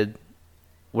decided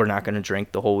we're not going to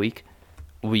drink the whole week,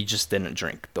 we just didn't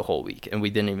drink the whole week, and we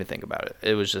didn't even think about it.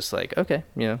 It was just like, okay,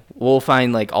 you know, we'll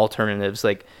find like alternatives.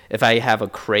 Like if I have a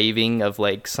craving of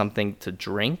like something to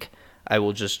drink, I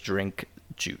will just drink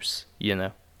juice, you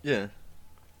know? yeah.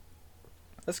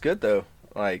 That's good, though.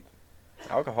 Like,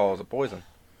 alcohol is a poison.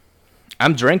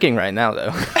 I'm drinking right now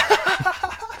though.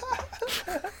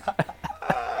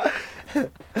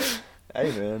 Hey,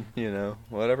 man, you know,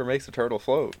 whatever makes a turtle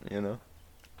float, you know?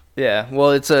 Yeah,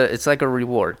 well, it's like a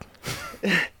reward.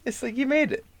 It's like, you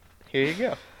made it. Here you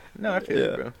go. No, I feel Yeah.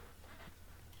 it, bro.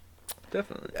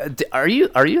 Definitely. Are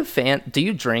you a fan? Do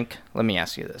you drink? Let me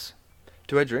ask you this.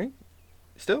 Do I drink?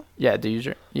 Still? Yeah, do you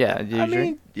drink? Yeah, do you I drink?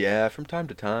 mean, yeah, from time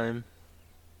to time.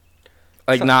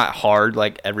 Like so- not hard,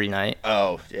 like every night.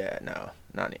 Oh, yeah, no.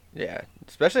 Yeah.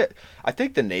 Especially, I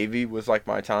think the Navy was, like,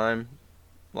 my time.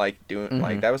 Like, doing,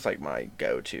 like, that was, like, my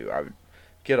go-to. I would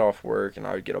get off work, and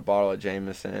I would get a bottle of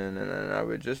Jameson, and then I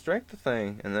would just drink the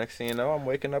thing. And next thing you know, I'm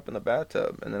waking up in the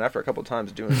bathtub. And then after a couple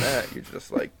times doing that, you're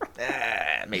just like,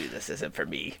 maybe this isn't for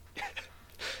me.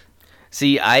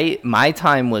 See, my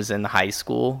time was in high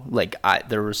school. Like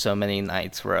there were so many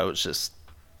nights where I was just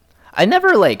I've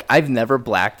never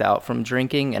blacked out from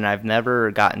drinking, and I've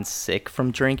never gotten sick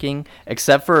from drinking,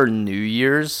 except for New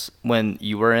Year's when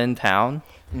you were in town.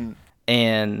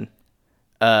 And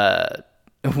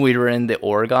we were in the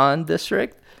Oregon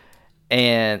district,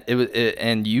 and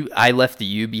I left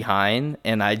you behind,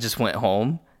 and I just went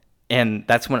home, and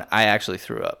that's when I actually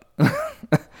threw up.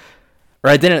 Or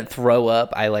I didn't throw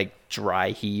up, I like dry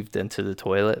heaved into the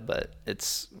toilet, but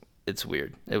it's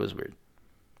weird. It was weird.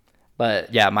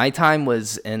 But yeah, my time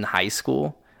was in high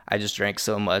school. I just drank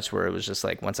so much where it was just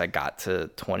like once I got to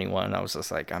 21, I was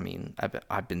just like, I mean,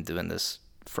 I've been doing this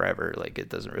forever. Like it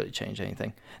doesn't really change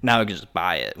anything. Now I can just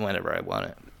buy it whenever I want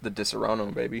it. The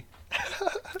Disaronno, baby.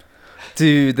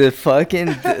 Dude, the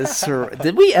fucking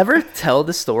did we ever tell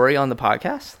the story on the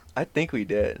podcast? I think we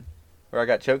did. Where I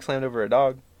got chokeslammed over a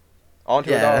dog. Onto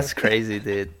a Yeah, dog. that's crazy,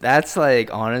 dude. That's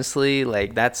like honestly,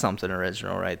 like that's something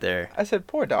original right there. I said,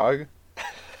 poor dog.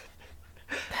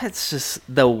 That's just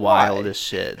the wildest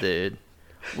shit, dude.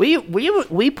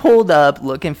 We pulled up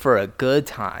looking for a good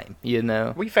time, you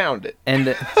know, We found it. and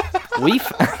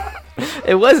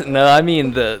it wasn't. No, I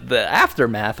mean the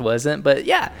aftermath wasn't, but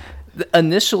yeah,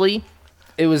 initially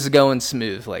it was going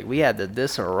smooth. Like, we had the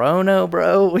Disaronno,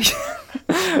 bro.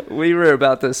 We were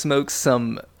about to smoke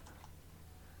some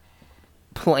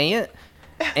plant,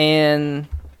 and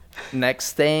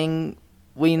next thing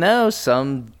we know,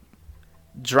 some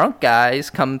drunk guys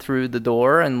come through the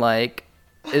door and, like,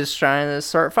 is trying to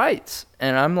start fights.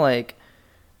 And I'm like,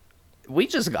 we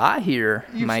just got here,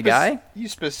 my guy. You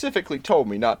specifically told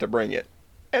me not to bring it,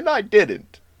 and I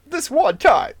didn't. This one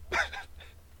time.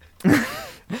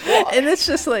 And it's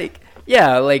just like,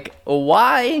 yeah, like,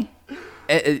 why?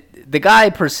 The guy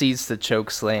proceeds to choke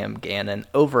slam Gannon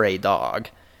over a dog.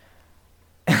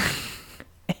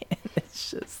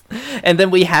 It's just, and then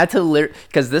we had to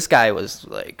because this guy was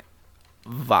like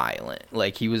violent.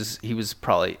 Like, he would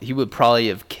probably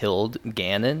have killed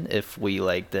Gannon if we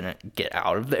like didn't get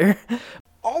out of there.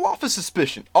 All off of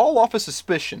suspicion. All off of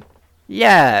suspicion.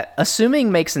 Yeah, assuming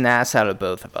makes an ass out of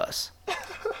both of us.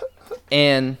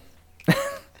 And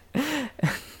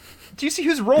do you see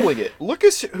who's rolling it? Look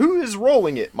at who is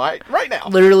rolling it, right now.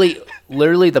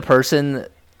 Literally the person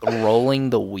rolling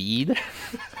the weed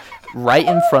right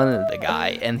in front of the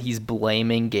guy, and he's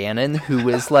blaming Gannon, who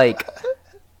is like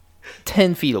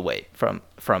 10 feet away from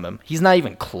him. He's not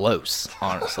even close,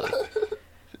 honestly.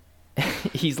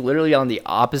 He's literally on the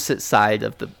opposite side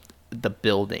of the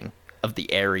building, of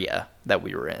the area that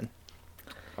we were in.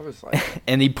 I was like,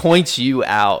 and he points you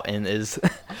out and is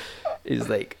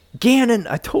like, Gannon,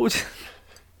 I told you,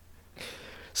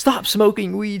 stop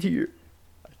smoking weed here.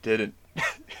 I didn't.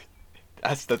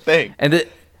 That's the thing. And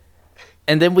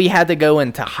then we had to go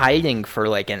into hiding for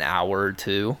like an hour or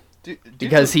two.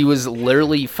 Because he was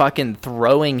literally fucking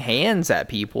throwing hands at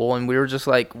people, and we were just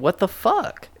like, what the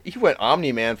fuck? He went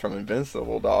Omni-Man from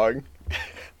Invincible, dog.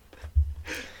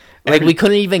 Like, we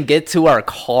couldn't even get to our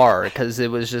car because it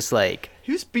was just like,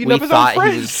 he was beating up his own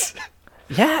friends.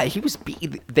 Yeah,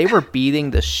 they were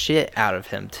beating the shit out of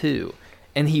him too,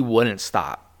 and he wouldn't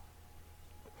stop.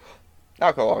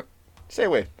 Alcoholic. Stay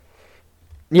away.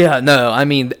 Yeah, no, I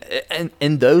mean,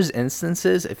 in those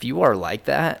instances, if you are like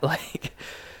that, like,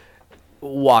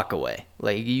 walk away.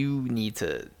 Like, you need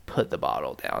to put the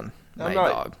bottle down,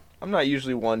 dog. I'm not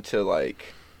usually one to,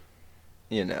 like,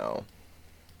 you know,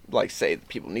 like, say that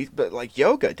people need, but, like,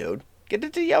 yoga, dude. Get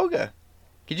into yoga.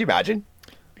 Could you imagine?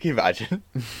 Can you imagine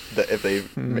that if they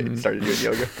started doing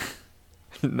yoga?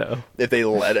 No. If they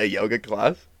led a yoga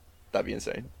class? That'd be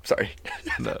insane. Sorry.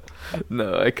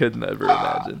 No, I could never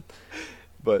imagine.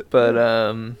 But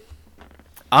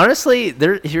honestly,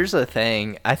 here's the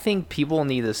thing. I think people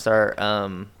need to start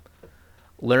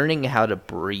learning how to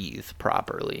breathe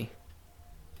properly.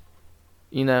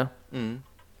 You know?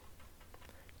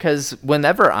 Because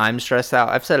whenever I'm stressed out,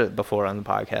 I've said it before on the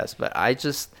podcast, but I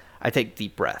take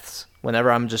deep breaths.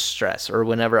 Whenever I'm just stressed or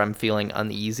whenever I'm feeling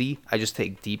uneasy, I just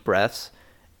take deep breaths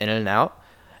in and out,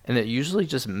 and it usually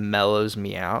just mellows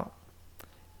me out.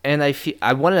 And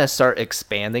I want to start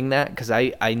expanding that because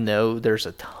I know there's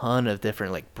a ton of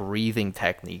different like breathing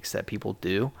techniques that people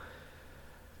do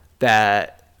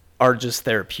that are just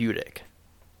therapeutic.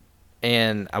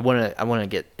 And I want to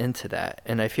get into that.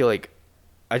 And I feel like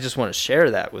I just want to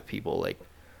share that with people. Like,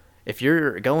 if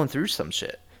you're going through some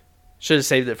shit, should have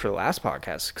saved it for the last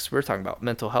podcast because we're talking about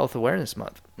Mental Health Awareness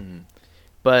Month. Mm-hmm.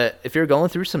 But if you're going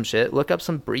through some shit, look up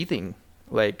some breathing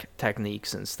like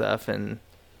techniques and stuff, and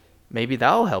maybe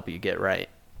that'll help you get right.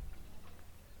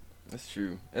 That's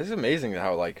true. It's amazing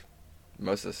how like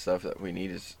most of the stuff that we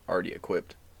need is already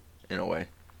equipped in a way.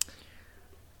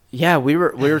 Yeah, we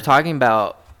were talking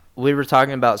about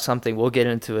something. We'll get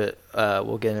into it.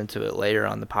 We'll get into it later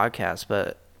on the podcast.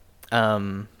 But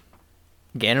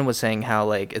Gannon was saying how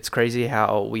like it's crazy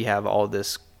how we have all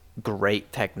this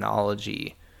great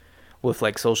technology with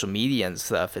like social media and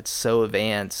stuff. It's so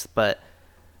advanced, but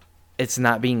it's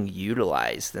not being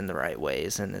utilized in the right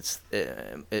ways, and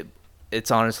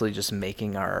it's honestly just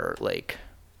making our like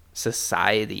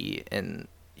society and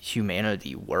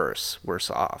humanity worse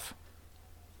off.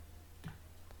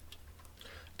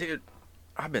 Dude,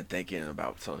 I've been thinking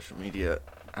about social media.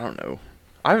 I don't know.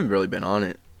 I haven't really been on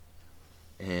it,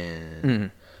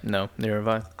 and no, neither have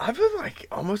I. I've been like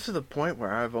almost to the point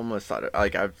where I've almost thought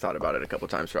I've thought about it a couple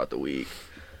times throughout the week,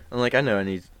 and like I know I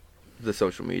need the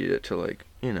social media to like,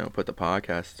 you know, put the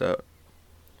podcast up.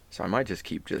 So I might just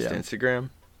keep Instagram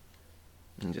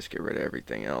and just get rid of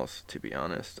everything else, to be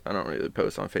honest. I don't really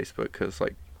post on Facebook because,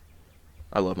 like,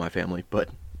 I love my family, but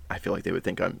I feel like they would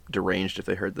think I'm deranged if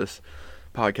they heard this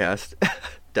podcast.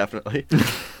 Definitely.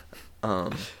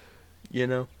 You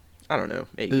know? I don't know.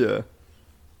 Maybe. Yeah.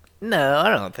 No, I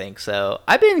don't think so.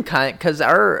 I've been because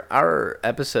our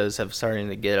episodes have starting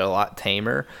to get a lot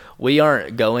tamer. We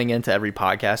aren't going into every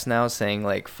podcast now saying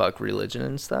like fuck religion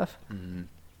and stuff. Mm-hmm.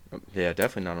 Yeah,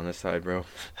 definitely not on this side, bro.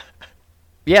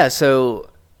 Yeah, so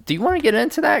do you want to get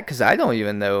into that? Because I don't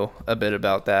even know a bit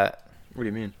about that. What do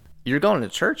you mean? You're going to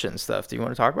church and stuff. Do you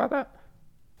want to talk about that?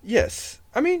 Yes.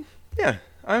 I mean, yeah.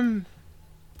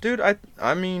 Dude.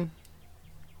 I mean,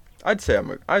 I'd say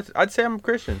I'm a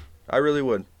Christian. I really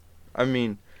would. I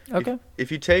mean, Okay.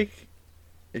 if you take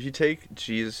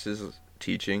Jesus'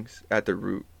 teachings at the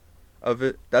root of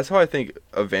it, that's how I think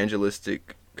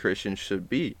evangelistic Christians should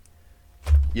be.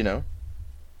 You know,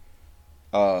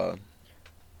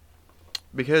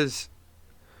 because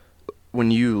when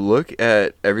you look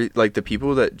at the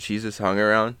people that Jesus hung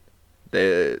around,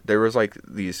 there was like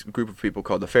these group of people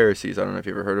called the Pharisees. I don't know if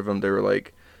you ever heard of them. They were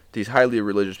like these highly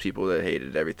religious people that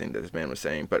hated everything that this man was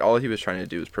saying, but all he was trying to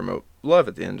do was promote love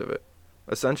at the end of it,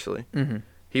 essentially. Mm-hmm.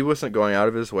 He wasn't going out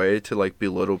of his way to like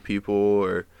belittle people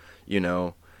or,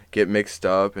 get mixed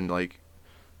up in like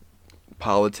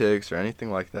politics or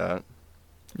anything like that.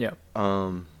 Yeah.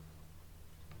 And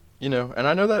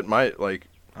I know that might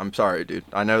I'm sorry, dude.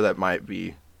 I know that might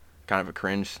be kind of a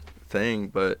cringe thing,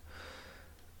 but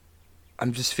I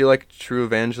just feel like true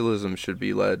evangelism should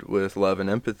be led with love and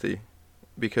empathy.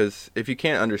 Because if you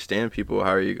can't understand people,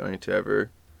 how are you going to ever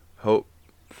hope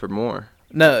for more?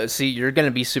 No, see, you're going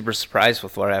to be super surprised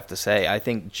with what I have to say. I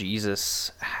think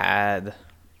Jesus had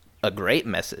a great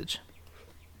message.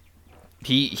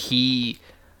 He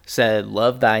said,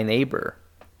 love thy neighbor.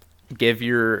 Give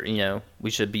we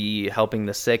should be helping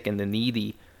the sick and the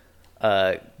needy.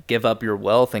 Give up your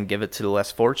wealth and give it to the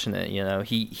less fortunate.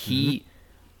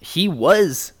 He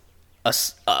was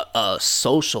a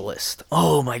socialist.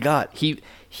 Oh my God,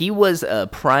 he was a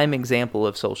prime example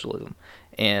of socialism,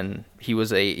 and he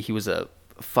was a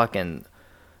fucking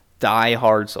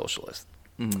die-hard socialist,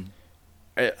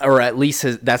 or at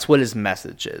least that's what his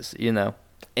message is.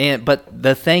 But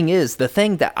the thing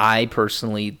that I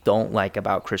personally don't like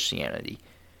about Christianity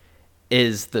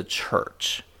is the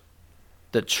church.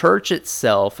 The church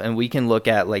itself, and we can look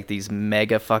at like these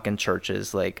mega fucking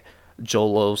churches like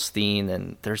Joel Osteen,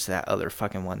 and there's that other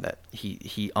fucking one that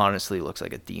he honestly looks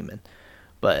like a demon.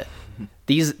 But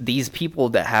these people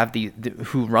that have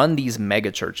who run these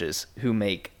mega churches, who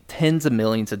make tens of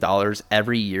millions of dollars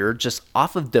every year just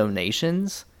off of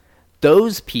donations,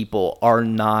 those people are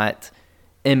not,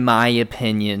 in my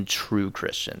opinion, true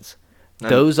Christians.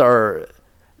 Those are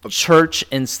church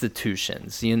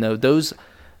institutions.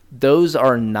 Those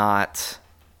are not.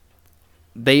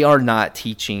 They are not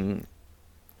teaching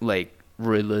like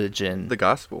religion, The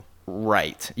gospel.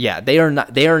 right? Yeah, they are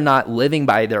not. They are not living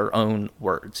by their own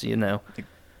words. And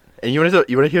you want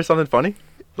to hear something funny?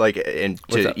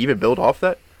 Even build off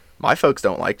that, my folks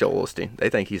don't like Joel Osteen. They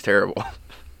think he's terrible.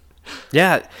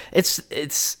 Yeah,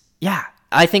 it's yeah.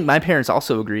 I think my parents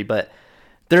also agree, but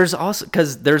there's also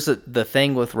because there's the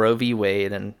thing with Roe v.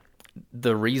 Wade, and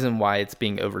the reason why it's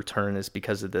being overturned is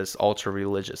because of this ultra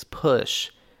religious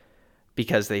push,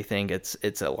 because they think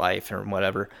it's a life or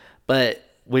whatever. But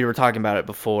we were talking about it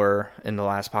before in the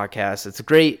last podcast. It's a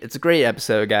great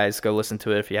episode, guys. Go listen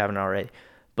to it if you haven't already.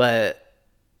 But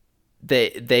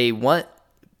they want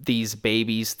these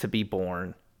babies to be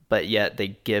born, but yet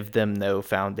they give them no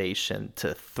foundation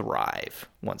to thrive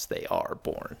once they are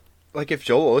born. Like if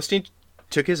Joel Osteen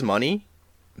took his money,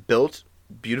 built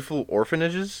beautiful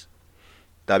orphanages,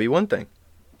 that'd be one thing.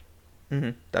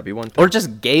 Mm-hmm. That'd be one thing. Or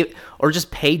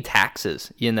just paid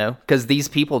taxes, because these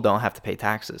people don't have to pay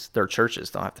taxes. Their churches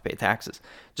don't have to pay taxes.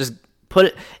 Just put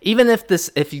it, even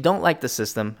if you don't like the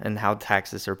system and how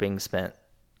taxes are being spent,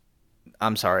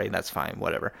 I'm sorry, that's fine,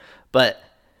 whatever. But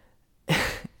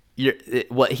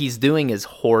what he's doing is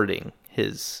hoarding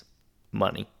his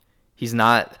money. He's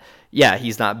not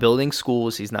building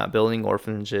schools. He's not building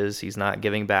orphanages. He's not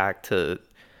giving back to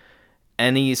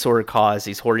any sort of cause.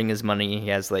 He's hoarding his money. He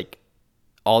has like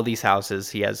all these houses.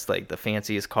 He has like the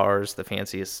fanciest cars, the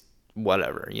fanciest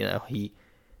whatever.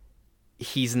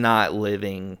 He's not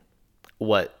living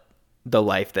what the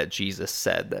life that Jesus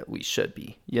said that we should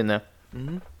be.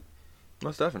 Mm-hmm.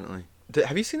 Most definitely.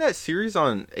 Have you seen that series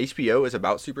on HBO? It's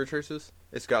about super churches.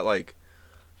 It's got like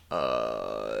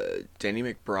Danny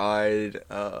McBride,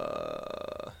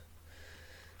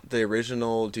 the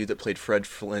original dude that played Fred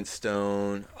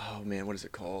Flintstone. Oh man, what is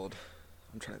it called?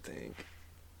 I'm trying to think.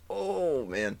 Oh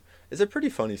man, it's a pretty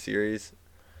funny series.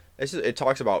 It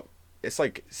talks about, it's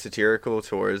like satirical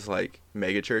towards like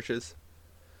mega churches,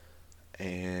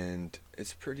 and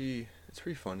it's pretty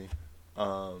funny.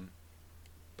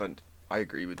 But I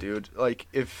agree with dude. Like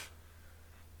if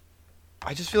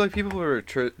I just feel like people who are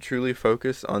truly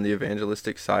focused on the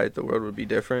evangelistic side, the world would be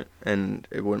different, and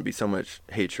it wouldn't be so much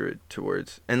hatred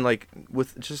towards, and like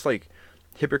with just like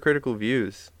hypocritical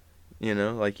views, you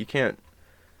know, like you can't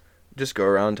just go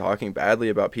around talking badly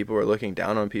about people or looking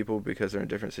down on people because they're in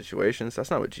different situations.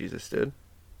 That's not what Jesus did.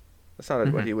 That's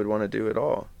not what he would want to do at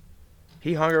all.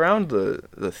 He hung around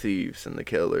the thieves and the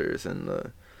killers and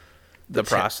the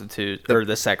prostitutes or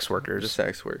the sex workers. The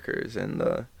sex workers and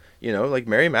the, you know, like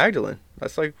Mary Magdalene.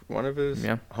 That's like one of his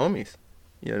homies,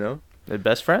 you know? The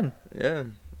best friend. Yeah.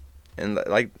 And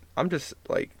like, I'm just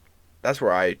like, that's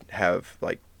where I have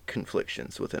like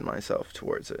conflictions within myself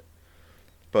towards it.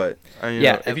 But, I mean,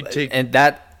 if you take... And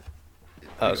that...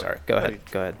 Oh, sorry. Go ahead.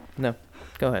 Go ahead. No,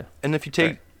 go ahead. And if you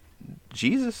take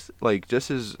Jesus, like, just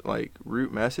his, like,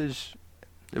 root message,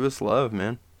 it was love,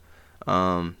 man.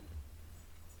 And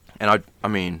I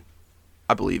mean,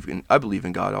 I believe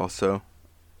in God also.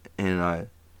 And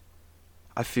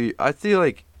I feel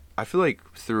like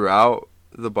throughout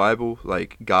the Bible,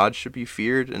 like, God should be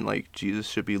feared and, like, Jesus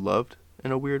should be loved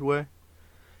in a weird way.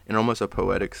 In almost a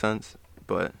poetic sense.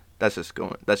 But... That's just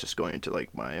going into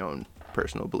like my own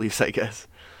personal beliefs, I guess.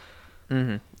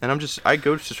 Mm-hmm. And I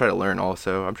go to try to learn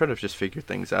also. I'm trying to just figure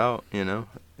things out, you know.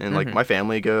 And like my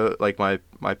family go, like my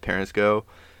parents go,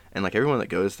 and like everyone that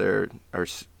goes there are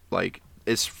like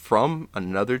is from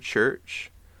another church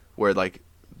where like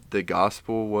the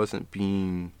gospel wasn't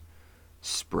being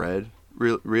spread.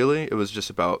 Really, it was just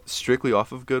about strictly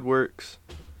off of good works,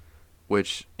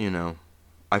 which, you know,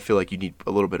 I feel like you need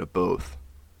a little bit of both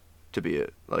to be a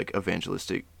like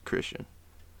evangelistic Christian.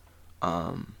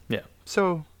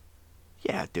 So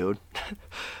yeah, dude.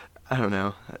 I don't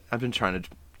know. I've been trying to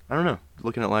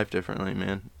looking at life differently,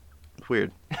 man. It's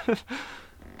weird.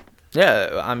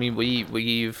 Yeah, I mean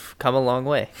we've come a long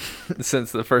way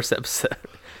since the first episode.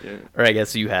 Yeah. Or I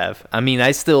guess you have. I mean,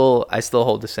 I still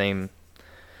hold the same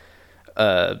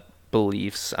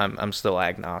beliefs. I'm still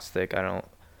agnostic.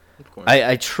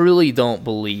 I truly don't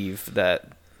believe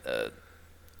that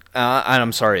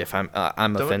I'm sorry if I'm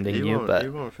offending you, but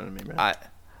you won't offend me, man.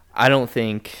 I don't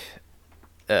think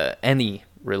any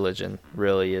religion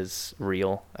really is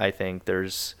real. I think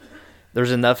there's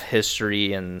enough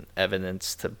history and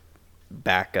evidence to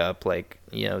back up, like,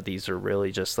 you know, these are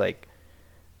really just like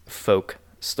folk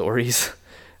stories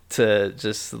to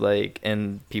just like,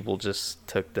 and people just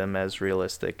took them as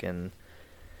realistic and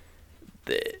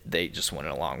they just went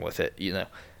along with it, you know.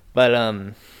 But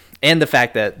and the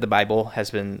fact that the Bible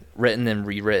has been written and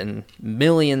rewritten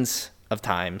millions of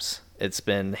times. It's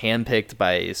been handpicked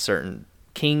by certain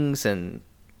kings and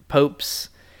popes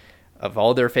of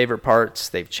all their favorite parts.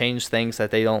 They've changed things that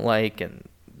they don't like, and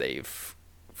they've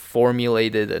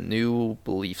formulated a new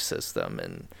belief system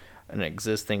and an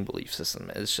existing belief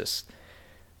system. It's just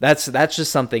that's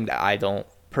just something that I don't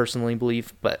personally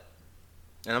believe, but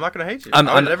and I'm not gonna hate you. I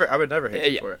would never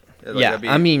hate you for it. Like,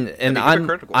 I mean, and I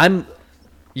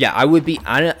would be.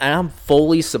 I'm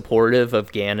fully supportive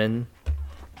of Gannon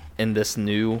in this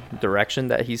new direction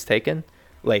that he's taken.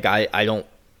 Like, I don't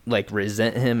like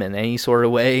resent him in any sort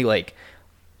of way. Like,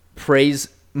 praise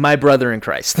my brother in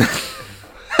Christ.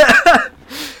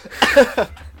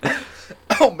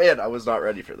 Oh man, I was not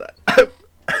ready for that.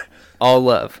 All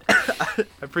love. I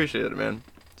appreciate it, man.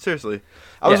 Seriously,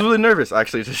 I was really nervous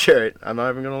actually to share it. I'm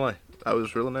not even gonna lie. I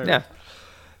was really nervous. Yeah.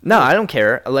 No, I don't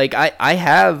care. Like, I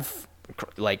have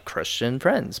like Christian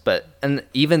friends, but and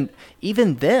even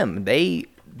them,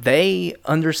 they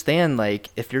understand, like,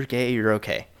 if you're gay, you're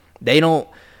okay. They don't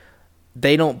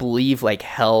believe like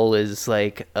hell is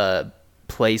like a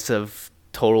place of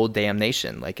total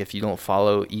damnation. Like, if you don't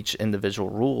follow each individual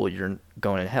rule, you're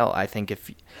going to hell. I think if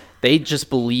they just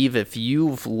believe if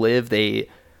you've lived a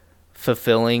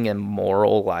fulfilling and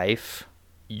moral life,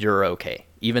 you're okay.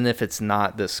 Even if it's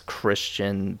not this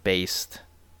Christian-based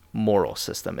moral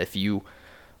system. If you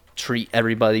treat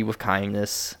everybody with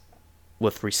kindness,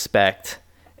 with respect,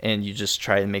 and you just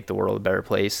try to make the world a better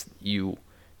place, you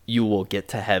will get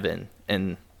to heaven.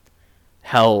 And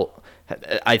hell,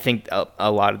 I think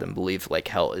a lot of them believe like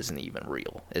hell isn't even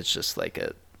real. It's just like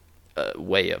a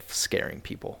way of scaring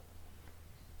people.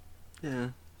 Yeah.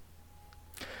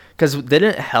 Because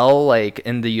didn't hell, like,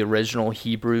 in the original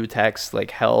Hebrew text,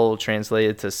 like, hell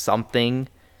translated to something,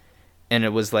 and it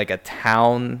was like a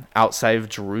town outside of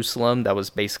Jerusalem that was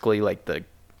basically like the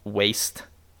waste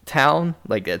town.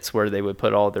 Like, it's where they would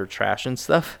put all their trash and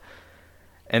stuff.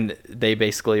 And they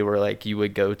basically were like, you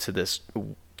would go to this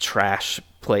trash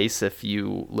place if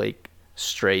you like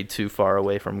strayed too far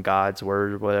away from God's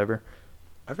word or whatever.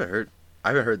 I haven't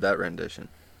heard that rendition.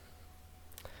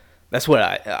 That's what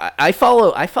I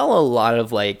follow. I follow a lot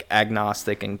of like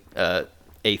agnostic and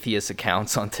atheist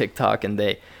accounts on TikTok, and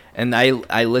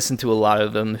I listen to a lot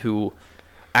of them who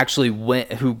actually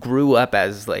who grew up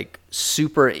as like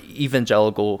super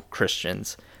evangelical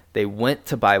Christians. They went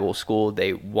to Bible school.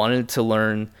 They wanted to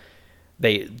learn.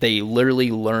 They literally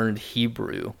learned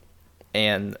Hebrew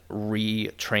and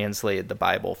retranslated the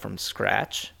Bible from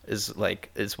scratch. Is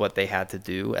what they had to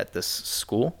do at this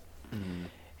school. Mm-hmm.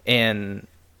 And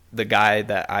the guy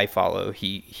that I follow,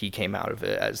 he came out of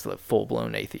it as the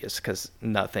full-blown atheist because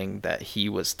nothing that he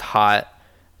was taught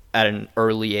at an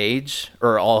early age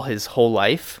or all his whole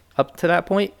life up to that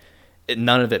point,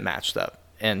 none of it matched up.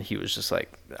 And he was just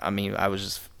like, I was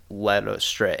just led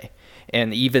astray.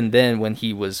 And even then, when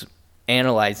he was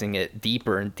analyzing it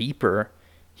deeper and deeper,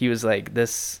 he was like,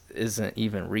 this isn't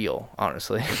even real,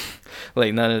 honestly.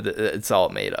 Like, none of it's all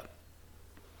made up.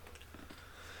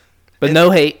 But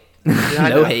no hate. Yeah,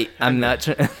 no hate. I'm not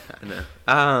trying. I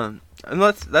know. And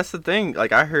that's the thing.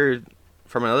 Like, I heard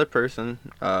from another person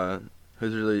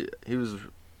he was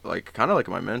like kind of like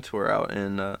my mentor out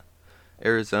in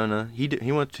Arizona.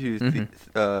 He went to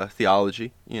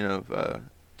theology,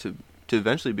 to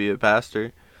eventually be a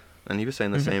pastor, and he was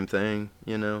saying the same thing,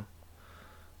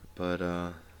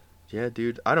 But yeah,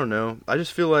 dude, I don't know. I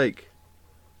just feel like,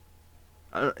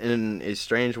 in a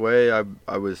strange way,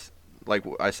 I was, like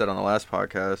I said on the last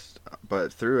podcast,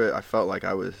 but through it, I felt like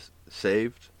I was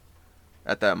saved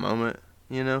at that moment,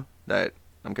 that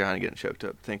I'm kind of getting choked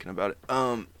up thinking about it.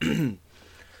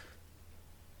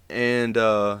 And,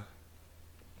 I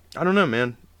don't know,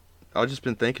 man. I've just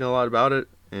been thinking a lot about it,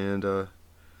 and,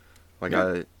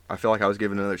 I feel like I was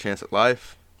given another chance at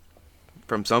life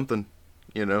from something,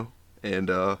 and,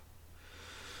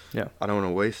 yeah, I don't want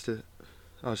to waste it.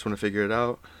 I just want to figure it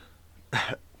out.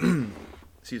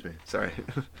 Excuse me. Sorry.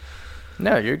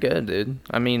 No, you're good, dude.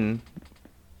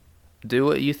 Do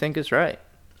what you think is right.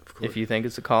 If you think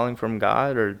it's a calling from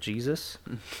God or Jesus,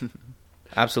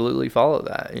 absolutely follow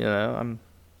that.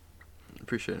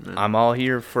 Appreciate it, man. I'm all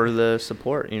here for the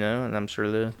support, and I'm sure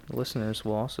the listeners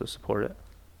will also support it.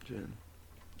 Jen,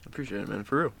 appreciate it, man.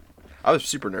 For real. I was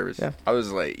super nervous. Yeah. I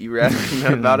was like, you were asking me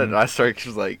about it, and I started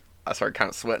kind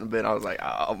of sweating a bit. I was like,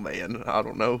 oh man, I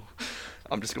don't know.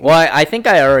 I'm just going. Well, I think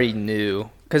I already knew,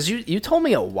 because you told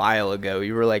me a while ago.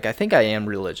 You were like, I think I am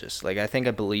religious. Like, I think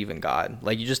I believe in God.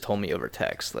 Like, you just told me over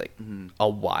text, like, a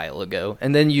while ago.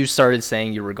 And then you started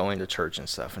saying you were going to church and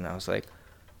stuff, and I was like,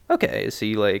 okay, is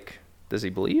he like, does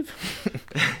he believe?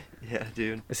 Yeah,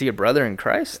 dude. Is he a brother in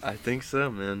Christ? I think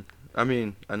so, man. I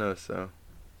know so.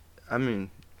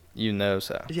 You know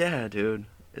so. Yeah, dude.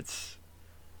 It's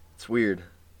weird.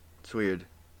 It's weird.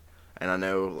 And I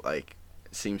know, like,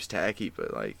 it seems tacky,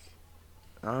 but, like,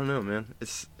 I don't know, man.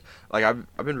 It's, like,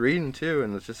 I've been reading, too,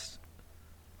 and it's just,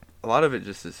 a lot of it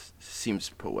just seems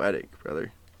poetic,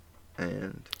 brother.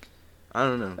 And, I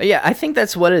don't know. Yeah, I think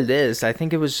that's what it is. I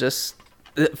think it was just,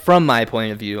 from my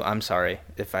point of view, I'm sorry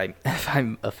if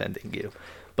I'm offending you,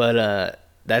 but,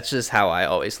 that's just how I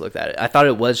always looked at it. I thought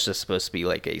it was just supposed to be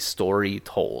like a story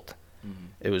told. Mm-hmm.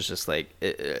 It was just like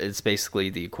it's basically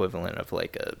the equivalent of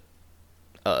like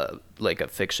a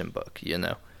fiction book,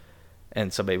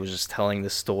 And somebody was just telling the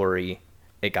story.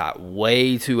 It got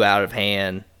way too out of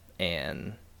hand,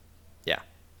 and yeah.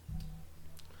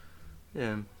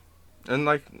 Yeah, and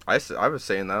like I was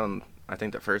saying that on I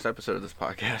think the first episode of this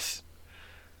podcast.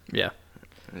 Yeah,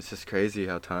 it's just crazy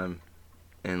how time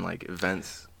and like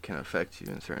events can affect you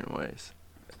in certain ways.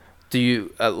 Do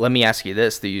you? Let me ask you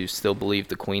this: do you still believe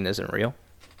the Queen isn't real?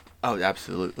 Oh,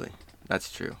 absolutely.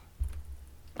 That's true.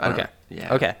 Okay.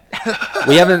 Yeah. Okay.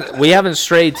 we haven't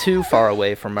strayed too far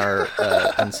away from our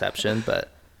inception, but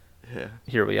yeah,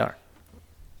 here we are.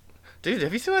 Dude,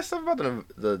 have you seen that stuff about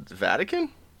the Vatican?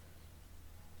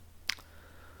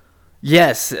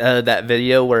 Yes, that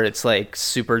video where it's like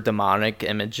super demonic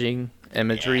imagery in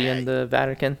the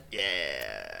Vatican. Yeah.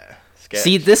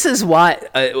 See, this is why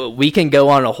we can go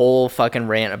on a whole fucking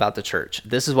rant about the church.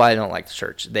 This is why I don't like the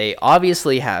church. They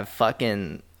obviously have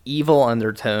fucking evil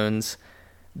undertones.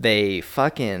 They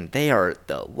are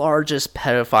the largest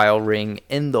pedophile ring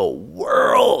in the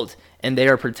world. And they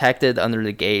are protected under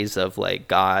the gaze of like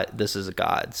God. This is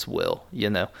God's will,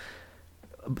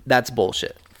 That's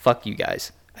bullshit. Fuck you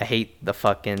guys. I hate the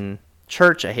fucking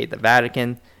church. I hate the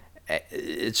Vatican.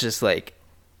 It's just like,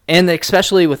 and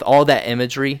especially with all that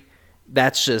imagery,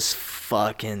 that's just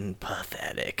fucking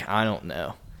pathetic. I don't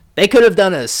know. They could have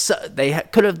done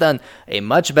a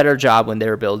much better job when they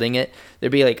were building it. They'd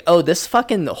be like, "Oh, this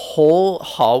fucking whole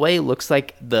hallway looks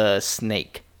like the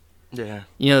snake." Yeah.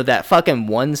 That fucking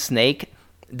one snake.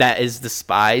 that is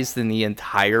despised in the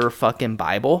entire fucking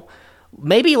Bible.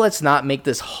 Maybe let's not make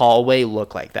this hallway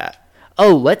look like that.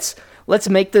 Oh, let's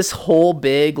make this whole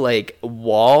big like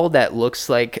wall that looks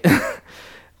like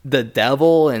the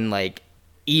devil and like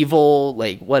evil,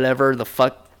 like whatever the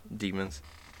fuck Demons.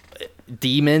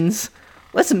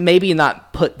 Let's maybe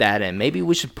not put that in. Maybe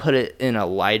we should put it in a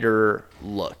lighter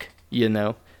look, you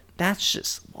know? That's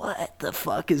just what the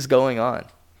fuck is going on.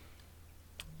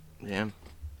 Yeah.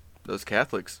 Those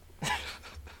Catholics.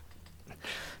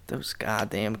 Those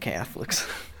goddamn Catholics.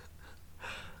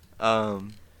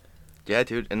 Yeah,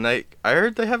 dude. And I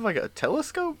heard they have like a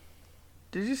telescope.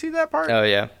 Did you see that part? Oh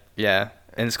yeah. Yeah.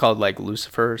 And it's called like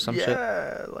Lucifer or some shit.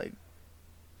 Yeah, like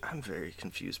I'm very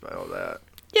confused by all that.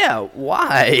 Yeah,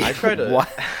 why? I try to Why?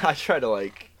 I try to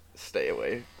like stay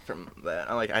away from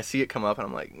that. I see it come up and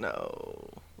I'm like, no,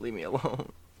 leave me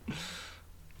alone.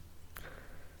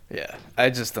 Yeah, I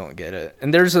just don't get it.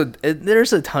 And there's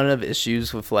a ton of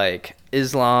issues with like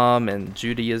Islam and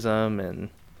Judaism and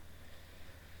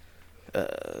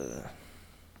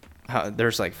how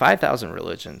there's like 5,000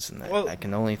 religions, and Well, I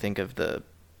can only think of the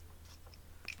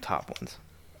top ones.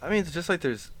 I mean, it's just like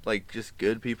there's like just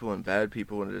good people and bad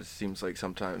people, and it just seems like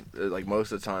sometimes, like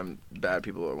most of the time, bad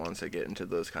people are ones that get into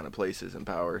those kind of places in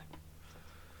power.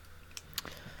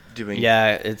 Doing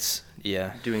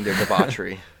doing their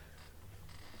debauchery.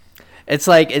 It's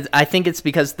like I think it's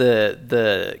because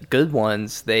the good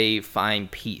ones, they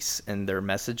find peace in their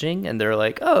messaging, and they're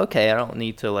like, oh, okay, I don't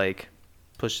need to like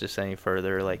push this any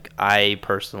further. Like, I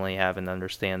personally have an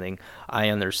understanding. I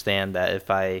understand that if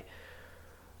I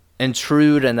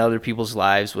intrude in other people's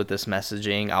lives with this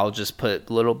messaging, I'll just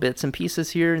put little bits and pieces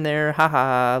here and there.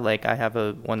 Ha. Like, I have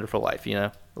a wonderful life, you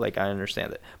know? Like, I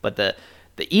understand it. But the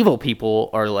evil people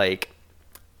are like,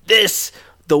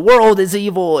 the world is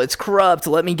evil, it's corrupt,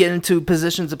 let me get into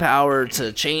positions of power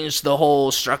to change the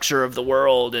whole structure of the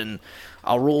world, and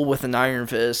I'll rule with an iron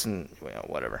fist, and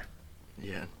whatever.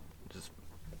 Yeah, just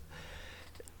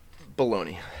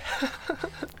baloney.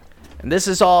 And this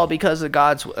is all because of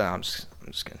God's I'm just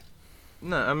kidding.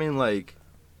 No, I mean, like,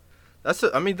 that's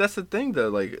the thing, though.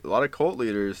 Like, a lot of cult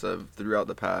leaders throughout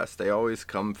the past, they always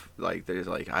come, like, they're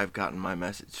like, I've gotten my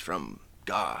message from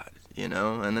God, you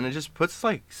know? And then it just puts,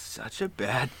 like, such a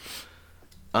bad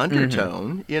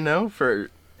undertone, you know,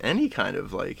 for any kind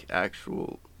of, like,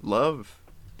 actual love,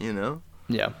 you know?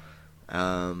 Yeah.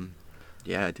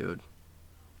 Yeah, dude.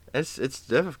 It's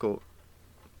difficult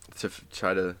to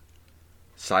try to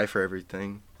cipher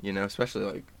everything, you know? Especially,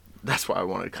 like, that's why I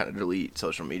want to kind of delete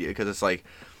social media, because it's like,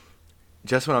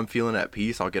 just when I'm feeling at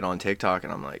peace, I'll get on TikTok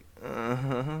and I'm like,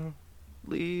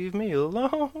 leave me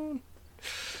alone.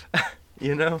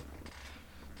 You know?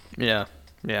 Yeah.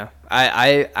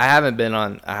 I haven't been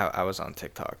on. I was on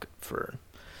TikTok for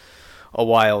a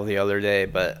while the other day,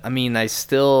 but I mean, I'm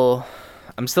still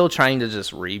trying to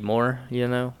just read more. You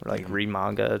know, like read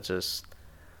manga, just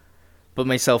put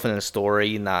myself in a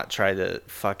story, not try to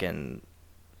fucking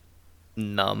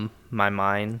numb my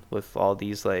mind with all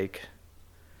these like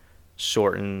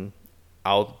shortened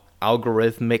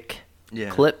algorithmic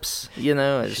clips. You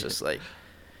know, it's just like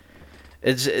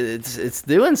it's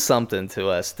doing something to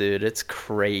us, dude. It's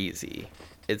crazy.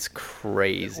 It's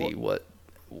crazy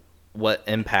what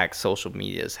impact social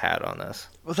media has had on us.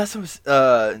 Well, that's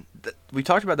what we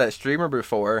talked about that streamer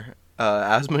before,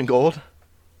 Asmongold.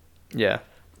 Yeah.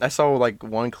 I saw like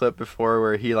one clip before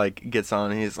where he like gets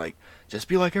on and he's like, just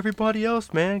be like everybody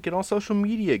else, man. Get on social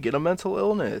media. Get a mental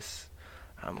illness.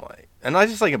 I'm like, and I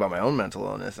just think about my own mental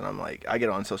illness, and I'm like, I get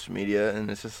on social media and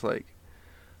it's just like,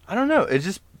 I don't know. It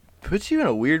just puts you in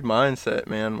a weird mindset,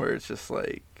 man, where it's just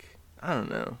like, I don't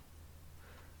know.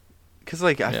 Cause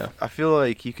like I feel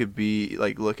like you could be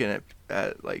like looking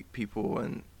at like people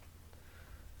and,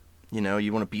 you know,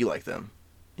 you want to be like them,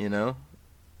 you know,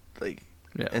 like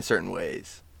in certain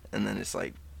ways, and then it's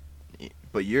like,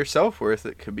 but your self-worth,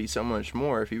 it could be so much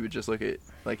more if you would just look at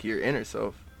like your inner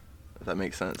self, if that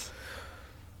makes sense.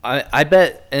 I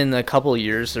bet in a couple of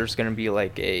years there's going to be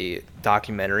like a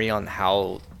documentary on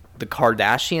how the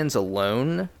Kardashians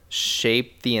alone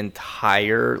shaped the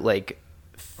entire like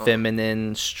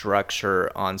feminine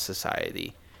structure on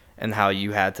society, and how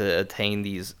you had to attain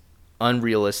these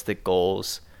unrealistic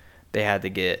goals. They had to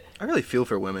get. I really feel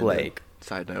for women. Like,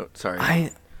 side note, sorry.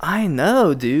 I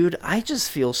know, dude. I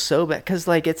just feel so bad because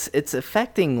like it's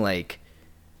affecting like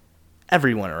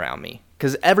everyone around me,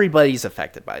 because everybody's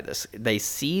affected by this. They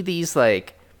see these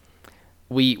like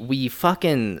we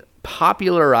fucking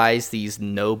popularize these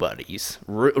nobodies.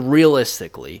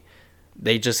 Realistically,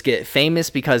 they just get famous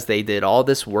because they did all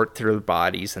this work to their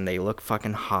bodies and they look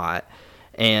fucking hot,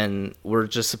 and we're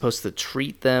just supposed to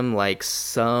treat them like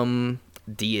some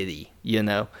deity, you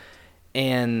know?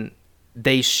 And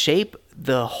they shape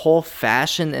the whole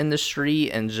fashion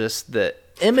industry and just the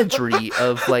imagery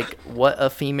of like what a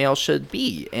female should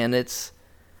be, and it's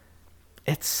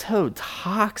so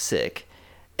toxic,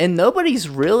 and nobody's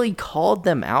really called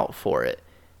them out for it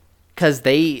because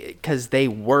they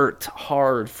worked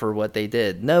hard for what they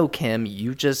did. No, Kim,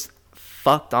 you just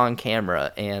fucked on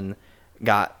camera and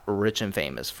got rich and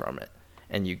famous from it,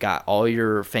 and you got all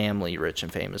your family rich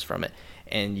and famous from it,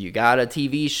 and you got a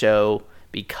TV show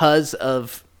because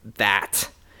of that,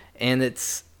 and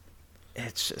it's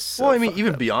just so well, I mean,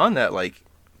 even up. beyond that, like,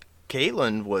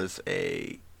 Caitlyn was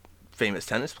a famous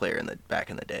tennis player back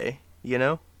in the day, you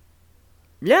know?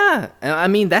 Yeah, I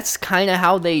mean, that's kind of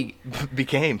how they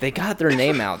got their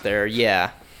name out there,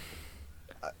 yeah.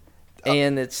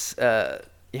 And it's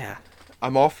yeah.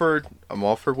 I'm all for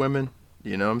women,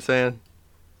 you know what I'm saying?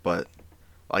 But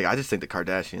like, I just think the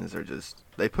Kardashians are just,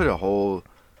 they put a whole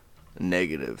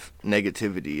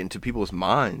negativity into people's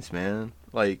minds, man.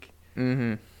 Like,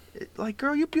 like,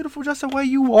 girl, you're beautiful just the way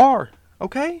you are,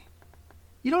 okay?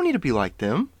 You don't need to be like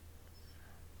them,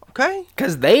 okay?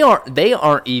 Because they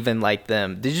aren't even like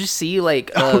them. Did you see,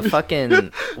 like,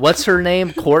 fucking, what's her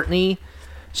name, Courtney?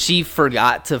 She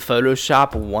forgot to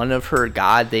Photoshop one of her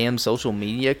goddamn social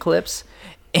media clips,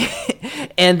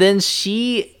 and then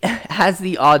she has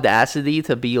the audacity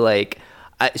to be like,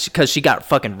 because she got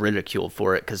fucking ridiculed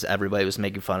for it because everybody was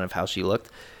making fun of how she looked,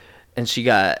 and she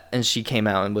came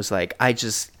out and was like,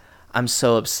 I'm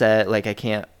so upset, like, I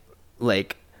can't,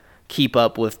 like, keep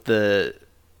up with the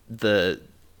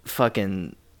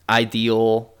fucking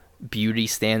ideal beauty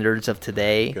standards of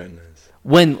today. Goodness.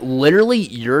 When literally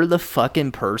you're the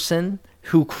fucking person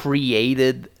who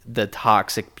created the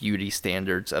toxic beauty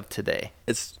standards of today.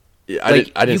 It's, yeah,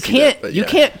 Like, I didn't you see can't that, but you yeah.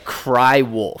 can't cry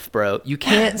wolf, bro. You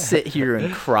can't sit here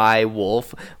and cry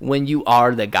wolf when you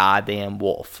are the goddamn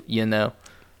wolf, you know?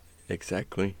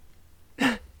 Exactly.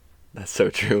 That's so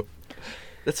true.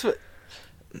 That's what,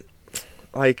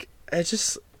 like,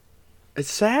 it's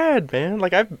sad, man.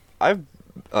 Like, I've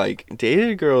like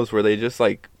dated girls where they just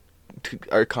like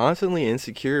are constantly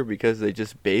insecure because they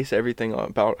just base everything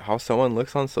about how someone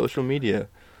looks on social media.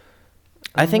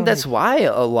 I think that's why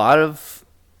a lot of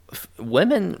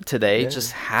women today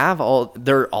just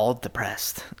they're all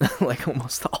depressed. Like,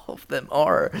 almost all of them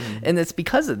are. And it's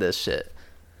because of this shit.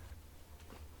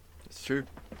 It's true.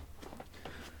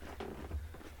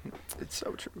 It's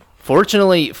so true.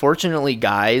 Fortunately,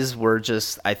 guys,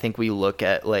 I think we look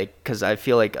at, like, because I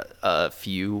feel like a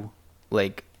few,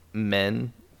 like,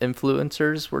 men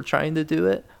influencers were trying to do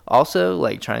it also,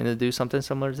 like, trying to do something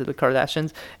similar to the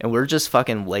Kardashians, and we're just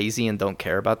fucking lazy and don't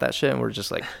care about that shit, and we're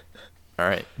just like, all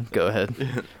right, go ahead.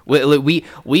 we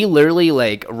literally,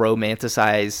 like,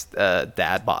 romanticized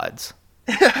dad bods.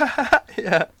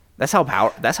 Yeah. That's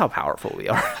how powerful we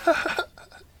are.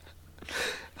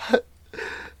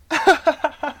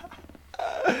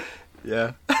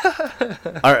 Yeah.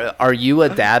 Are you a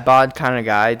dad bod kind of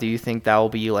guy? Do you think that will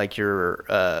be like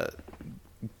your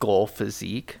goal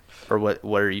physique, or what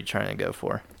are you trying to go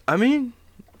for? I mean,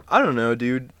 I don't know,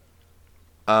 dude.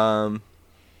 I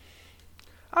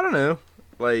don't know.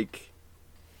 Like,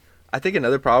 I think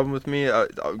another problem with me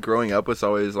growing up was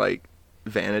always like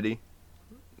vanity.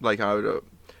 Like, I would,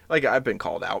 like, I've been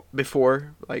called out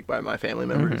before, like, by my family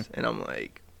members, and I'm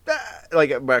like,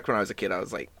 like, back when I was a kid, I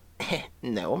was like,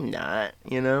 no, I'm not.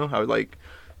 You know, I would like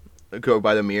go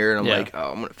by the mirror and I'm like,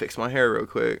 oh, I'm gonna fix my hair real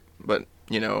quick. But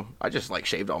you know, I just like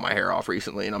shaved all my hair off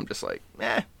recently, and I'm just like,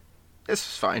 this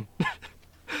is fine.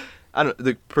 I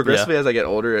don't. Progressively as I get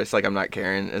older, it's like I'm not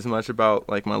caring as much about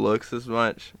like my looks as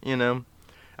much. You know,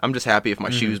 I'm just happy if my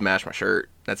shoes match my shirt.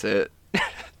 That's it.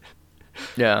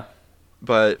 Yeah.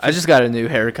 But I just got a new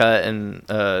haircut, and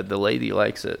the lady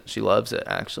likes it. She loves it,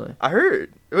 actually. I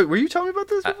heard. Wait, were you telling me about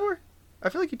this before? I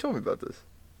feel like you told me about this.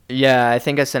 Yeah, I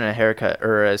think I sent a haircut,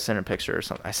 or I sent a picture or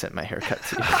something. I sent my haircut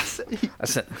to you. I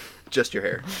sent just your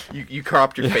hair. You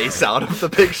cropped your face out of the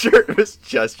picture. It was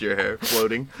just your hair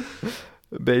floating.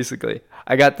 Basically,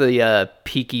 I got the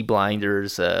Peaky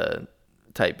Blinders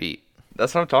type beat.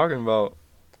 That's what I'm talking about.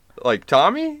 Like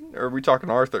Tommy, or are we talking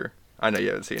Arthur? I know you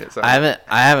haven't seen it. So. I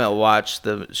haven't watched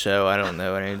the show. I don't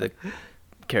know any of the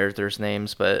characters'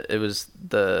 names, but it was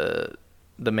the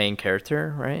main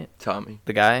character, right? Tommy.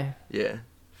 The guy? Yeah.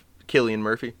 Cillian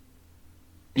Murphy.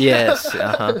 Yes.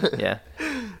 Yeah.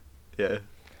 Yeah.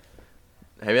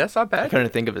 Hey, that's not bad. I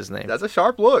couldn't think of his name. That's a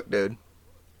sharp look, dude.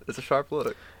 That's a sharp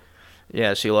look.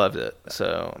 Yeah, she loved it.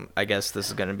 So I guess this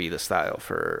is gonna be the style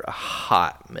for a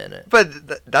hot minute.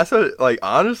 But that's what, like,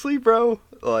 honestly, bro,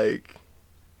 like,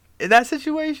 in that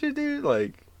situation, dude,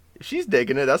 like, if she's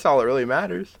digging it, that's all that really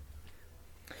matters.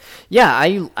 Yeah,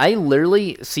 I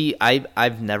literally see.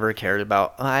 I've never cared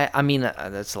about. I mean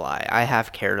that's a lie. I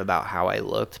have cared about how I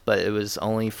looked, but it was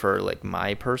only for like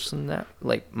my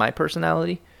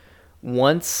personality.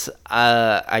 Once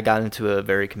I got into a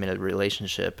very committed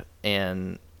relationship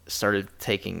and started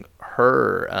taking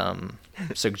her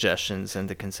suggestions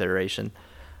into consideration,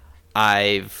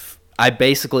 I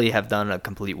basically have done a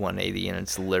complete 180, and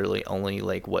it's literally only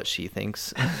like what she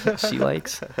thinks she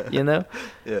likes, you know?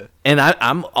 Yeah. And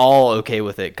I'm all okay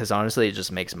with it because honestly, it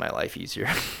just makes my life easier.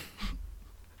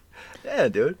 Yeah,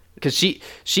 dude. Because she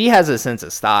has a sense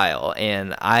of style,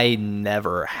 and I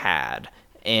never had.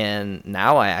 And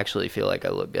now I actually feel like I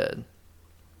look good.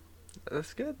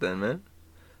 That's good then, man.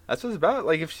 That's what it's about.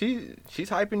 Like, if she's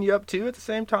hyping you up too at the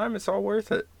same time, it's all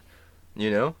worth it.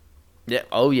 You know? Yeah.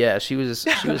 Oh yeah. She was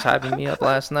hyping me up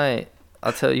last night.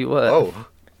 I'll tell you what.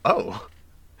 Oh.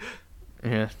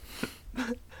 Yeah.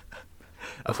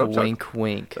 That's what I'm Wink,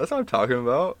 wink. That's what I'm talking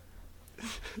about.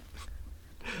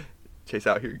 Chase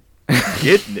out here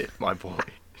getting it, my boy.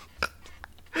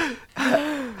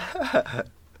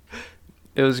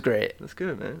 It was great. That's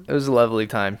good, man. It was a lovely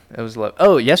time. It was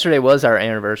Oh, yesterday was our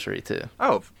anniversary too.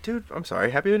 Oh, dude, I'm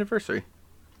sorry. Happy anniversary.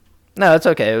 No, it's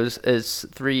okay. It's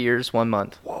 3 years, 1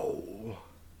 month. Whoa.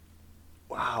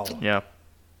 Wow. Yeah.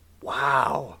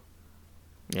 Wow.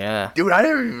 Yeah. Dude, I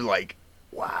never even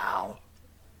wow.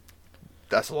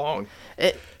 That's long.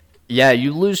 Yeah,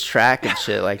 you lose track of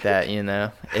shit like that, you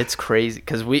know. It's crazy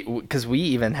because we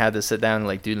even had to sit down and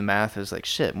like do the math. It was like,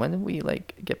 shit, when did we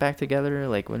like get back together?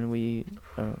 Like when we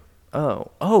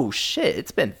oh shit,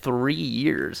 it's been 3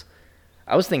 years.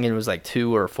 I was thinking it was like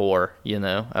 2 or 4, you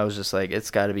know. I was just like,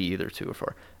 it's got to be either 2 or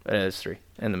 4, but it's 3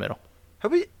 in the middle.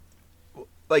 Have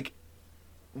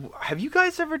you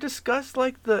guys ever discussed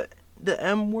like the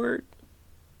M word?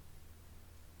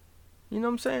 You know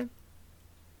what I'm saying?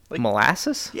 Like,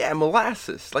 molasses? Yeah,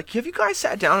 molasses. Like, have you guys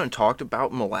sat down and talked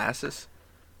about molasses?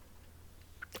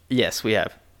 Yes, we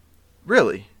have.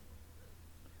 Really?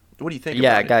 What do you think?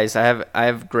 Yeah, about guys, I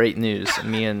have great news.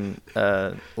 Me and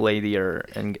lady are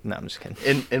no, I'm just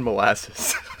kidding. In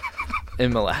molasses.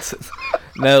 In molasses.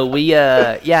 No, we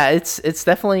yeah, it's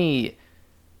definitely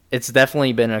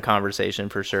been a conversation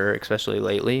for sure, especially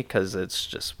lately because it's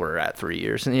just we're at 3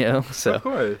 years, you know. So of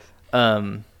course.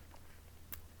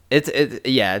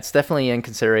 It's definitely in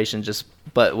consideration.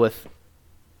 But with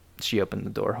she opened the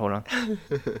door. Hold on.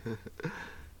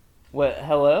 What?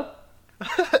 Hello?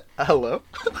 Hello?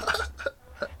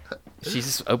 She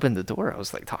just opened the door. I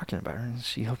was like talking about her, and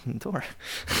she opened the door.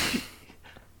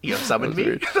 You summoned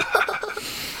me?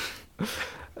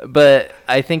 But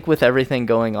I think with everything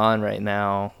going on right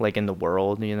now, like in the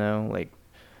world, you know, like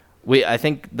I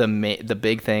think the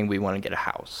big thing, we want to get a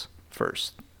house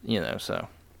first, you know, so.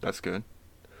 That's good.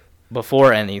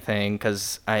 Before anything,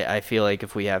 because I feel like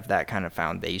if we have that kind of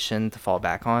foundation to fall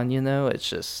back on, you know, it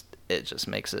just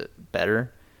makes it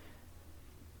better.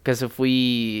 Because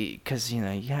you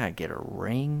know, you gotta get a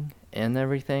ring and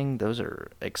everything. Those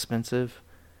are expensive.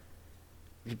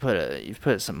 If you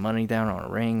put some money down on a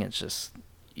ring, it's just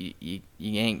you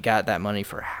ain't got that money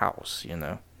for a house, you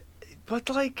know. But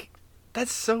like,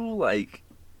 that's so like,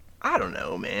 I don't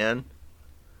know, man.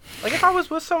 Like if I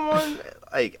was with someone,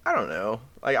 like I don't know,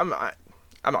 like I'm not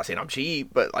saying I'm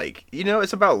cheap, but like, you know,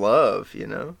 it's about love, you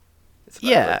know. It's about,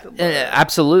 yeah, like, the love.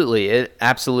 absolutely, it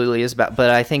absolutely is about.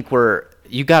 But I think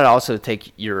you got to also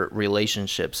take your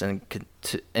relationships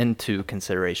into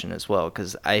consideration as well,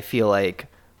 because I feel like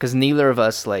neither of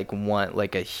us like want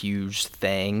like a huge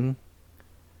thing.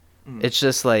 It's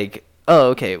just like, oh,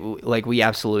 okay, like we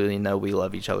absolutely know we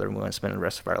love each other and we want to spend the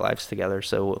rest of our lives together,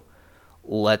 so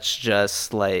let's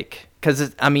just like,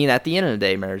 because I mean, at the end of the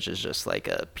day, marriage is just like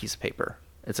a piece of paper.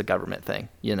 It's a government thing,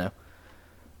 you know.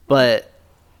 But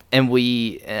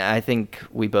I think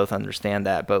we both understand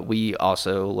that, but we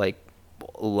also like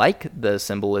the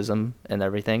symbolism and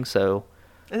everything. So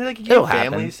and like you get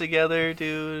families together,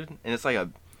 dude, and it's like a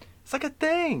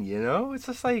thing, you know. It's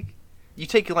just like you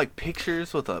take like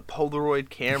pictures with a Polaroid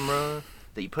camera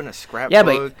that you put in a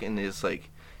scrapbook, and it's like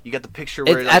you got the picture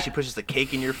where like, she pushes the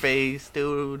cake in your face,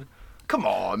 dude. Come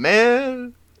on,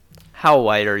 man. How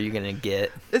white are you gonna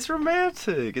get? It's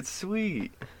romantic. It's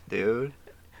sweet, dude.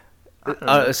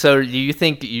 So do you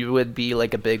think you would be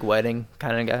like a big wedding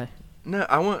kind of guy? No,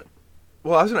 I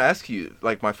was gonna ask you.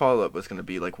 Like my follow up was gonna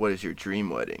be like, what is your dream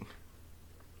wedding?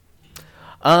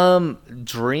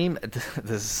 Dream. This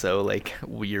is so like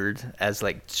weird as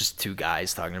like just two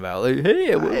guys talking about like,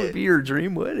 hey, what would be your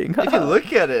dream wedding? If you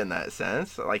look at it in that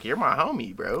sense, like you're my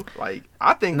homie, bro. Like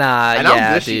I think, Nah, and yeah,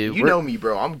 I'm gushy. dude. You know me,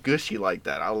 bro. I'm gushy like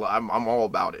that. I'm all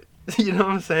about it. You know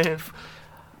what I'm saying?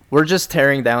 We're just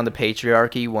tearing down the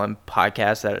patriarchy one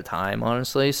podcast at a time,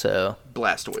 honestly. So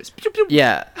Blastoise.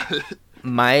 yeah,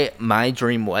 my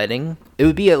dream wedding. It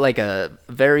would be like a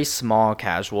very small,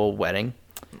 casual wedding.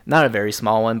 Not a very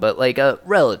small one, but like a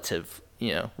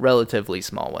relatively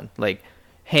small one. Like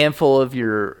handful of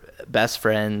your best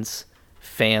friends,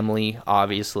 family,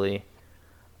 obviously.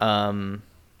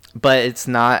 But it's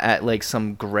not at like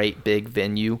some great big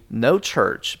venue. No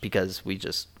church, because we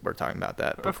just were talking about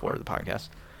that before the podcast.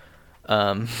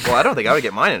 Well, I don't think I would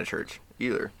get mine in a church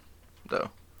either, though.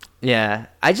 Yeah,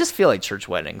 I just feel like church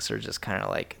weddings are just kind of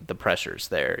like the pressure's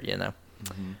there,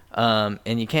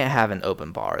 And you can't have an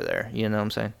open bar there. You know what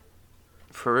I'm saying?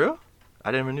 For real?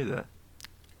 I didn't even knew that.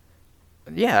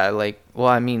 Yeah, like, well,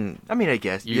 I mean, I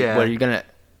guess. you, Yeah. what are you gonna?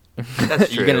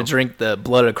 That's You're gonna true. drink the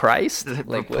blood of Christ?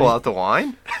 Like, pull out the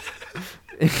wine?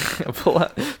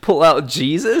 pull out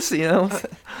Jesus?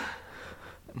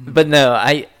 But no,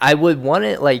 I would want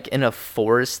it like in a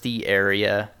foresty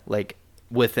area, like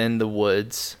within the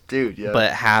woods. Dude, yeah.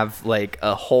 But have like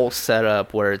a whole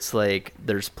setup where it's like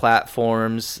there's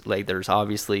platforms, like there's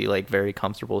obviously like very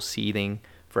comfortable seating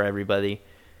for everybody,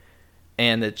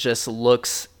 and it just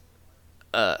looks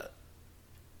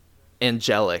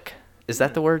angelic. Is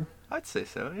that the word? I'd say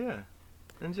so, yeah.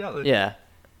 Angelic. Yeah.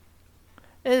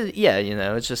 Yeah,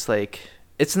 it's just like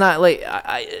it's not like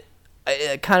I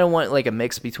kind of want like a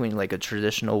mix between like a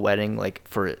traditional wedding like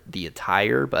for the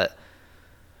attire, but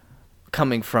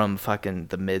coming from fucking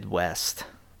the Midwest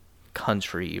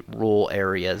country, rural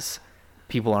areas,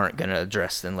 people aren't gonna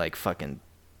dress in like fucking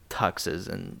tuxes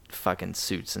and fucking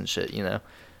suits and shit,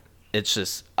 It's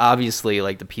just obviously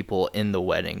like the people in the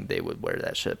wedding, they would wear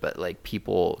that shit, but like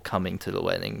people coming to the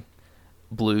wedding,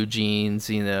 blue jeans,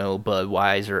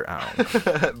 Budweiser, I don't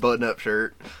know. Button up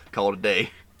shirt, call it a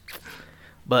day.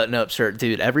 Button up shirt,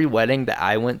 dude. Every wedding that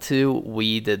I went to,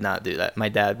 we did not do that. My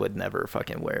dad would never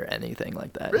fucking wear anything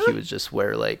like that. Really? He would just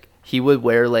wear like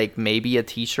maybe a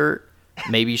t-shirt,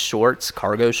 maybe shorts,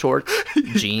 cargo shorts,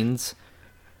 jeans,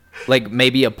 like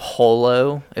maybe a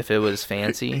polo if it was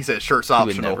fancy. He said shirt's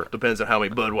optional. Depends on how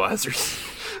many Budweisers.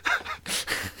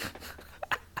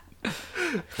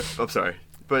 I'm sorry,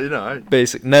 but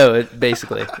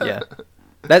basically, yeah.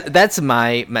 That's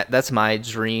my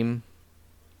dream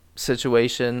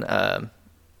situation.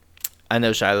 I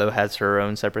know Shiloh has her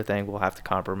own separate thing. We'll have to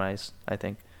compromise, I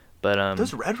think. But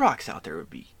those Red Rocks out there would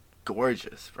be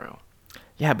gorgeous, bro.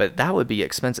 Yeah, but that would be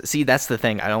expensive. See, that's the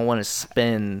thing. I don't want to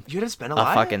spend You had to spend a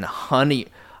lot. fucking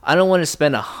I don't want to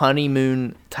spend a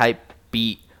honeymoon type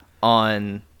beat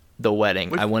on the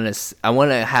wedding. I want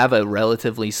to have a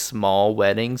relatively small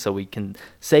wedding so we can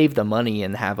save the money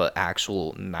and have an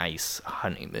actual nice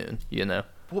honeymoon,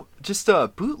 Well, just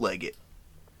bootleg it.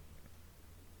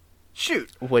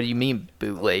 Shoot. What do you mean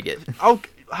bootleg it? How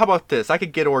about this? I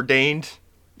could get ordained,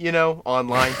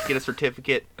 online, get a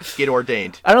certificate, get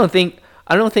ordained. I don't think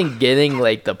getting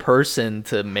like the person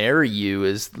to marry you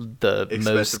is the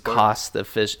Expensive most part? cost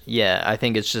efficient. Yeah, I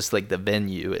think it's just like the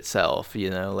venue itself,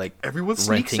 like Everyone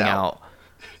sneaks renting out.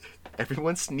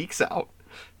 Everyone sneaks out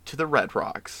to the Red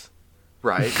Rocks,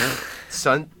 right?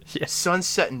 Yeah.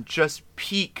 Sunset and just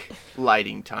peak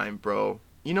lighting time, bro.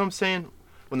 You know what I'm saying?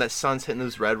 When that sun's hitting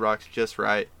those Red Rocks just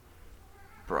right,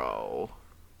 bro.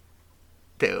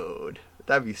 Dude,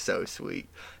 that'd be so sweet.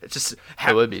 It's just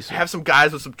It would be sweet. Have some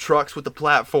guys with some trucks with the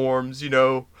platforms,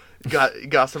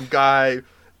 Got some guy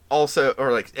also,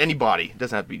 or like anybody. It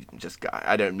doesn't have to be just guy.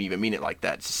 I don't even mean it like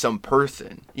that. It's some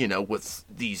person, with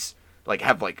these like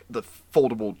have like the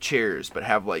foldable chairs, but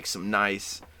have like some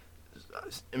nice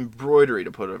embroidery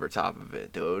to put over top of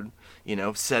it, dude.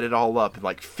 Set it all up in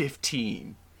like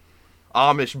 15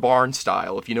 Amish barn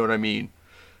style, if you know what I mean.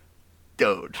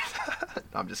 Dude.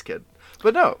 I'm just kidding.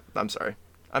 But no, I'm sorry.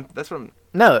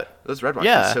 No. Those Red Rocks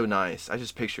Yeah. are so nice. I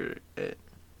just picture it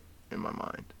in my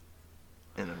mind.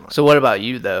 So what about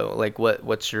you though? Like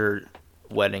what's your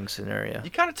wedding scenario? You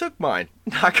kind of took mine.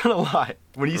 Not gonna lie.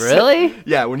 When you Really?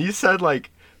 when you said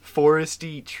like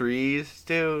foresty trees,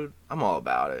 dude, I'm all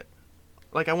about it.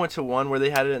 Like I went to one where they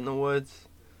had it in the woods.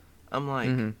 I'm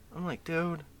like,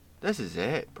 dude, this is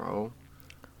it, bro.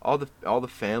 All the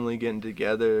family getting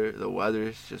together. The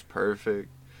weather's just perfect,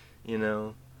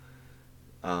 and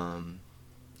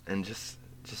just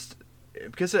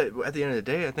because at the end of the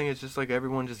day, I think it's just like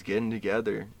everyone just getting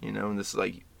together, in this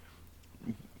like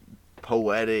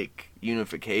poetic,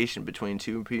 unification between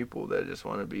two people that just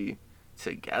want to be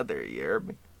together. You hear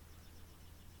me?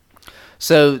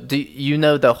 So, do you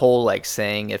know the whole like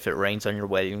saying, if it rains on your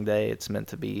wedding day, it's meant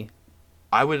to be?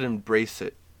 I would embrace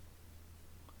it.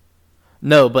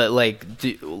 No, but like,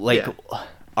 Yeah.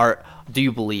 do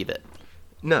you believe it?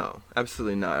 No,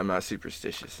 absolutely not. I'm not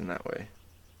superstitious in that way.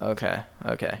 Okay.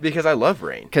 Because I love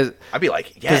rain. Because I'd be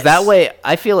like, yes. that way,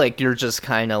 I feel like you're just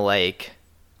kind of like,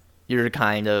 you're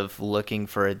kind of looking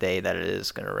for a day that it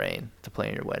is gonna rain to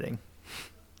plan your wedding.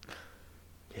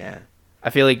 Yeah. I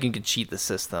feel like you could cheat the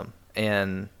system,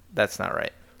 and that's not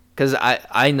right. Because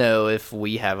I know if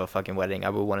we have a fucking wedding, I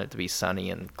would want it to be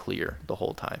sunny and clear the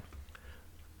whole time.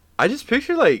 I just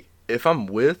picture, like, if I'm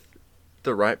with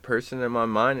the right person in my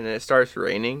mind and it starts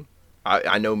raining,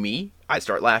 I know me, I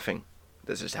start laughing.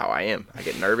 This is how I am. I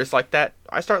get nervous like that,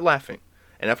 I start laughing.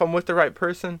 And if I'm with the right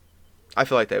person, I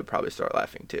feel like they would probably start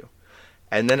laughing too.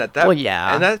 And then at that, Well,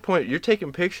 yeah. at that point, you're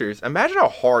taking pictures. Imagine how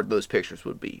hard those pictures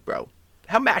would be, bro.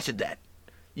 How imagine that?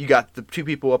 You got the two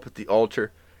people up at the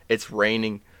altar. It's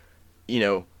raining. You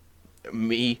know,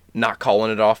 me not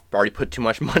calling it off. Already put too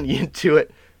much money into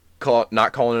it.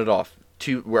 Not calling it off.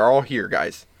 We're all here,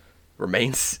 guys.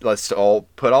 Let's all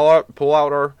pull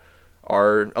out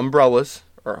our umbrellas,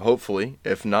 or hopefully,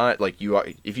 if not, like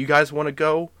if you guys want to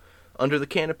go under the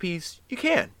canopies, you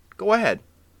can. Go ahead.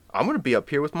 I'm gonna be up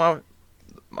here with my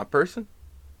person,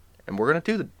 and we're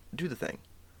gonna do the thing.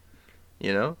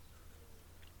 You know.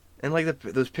 And like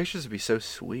those pictures would be so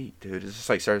sweet, dude. It's just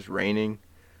like starts raining,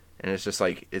 and it's just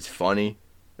like it's funny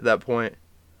at that point.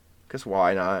 Cause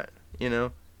why not? You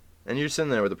know. And you're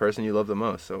sitting there with the person you love the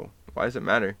most, so why does it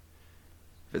matter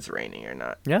if it's raining or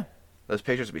not? Yeah. Those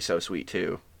pictures would be so sweet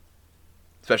too.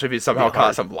 Especially if you somehow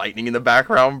caught some lightning in the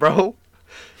background, bro.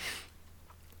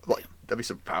 Like that'd be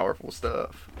some powerful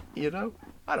stuff. You know?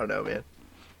 I don't know, man.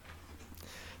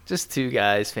 Just two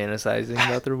guys fantasizing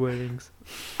about their weddings.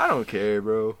 I don't care,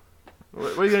 bro.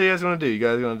 What do you guys want to do? You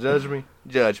guys gonna judge me?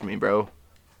 Judge me, bro.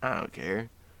 I don't care.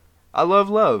 I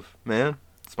love, man.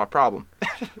 It's my problem.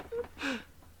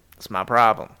 It's my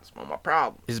problem. It's my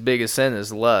problem. His biggest sin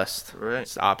is lust. Right.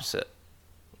 It's the opposite.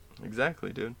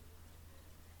 Exactly, dude.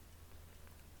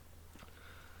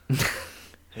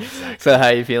 So how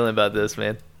you feeling about this,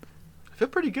 man? I feel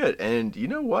pretty good. And you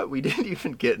know what? We didn't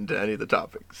even get into any of the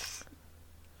topics.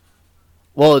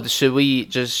 Well, should we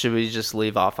just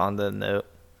leave off on the note?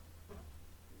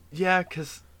 Yeah,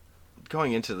 because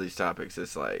going into these topics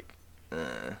is like,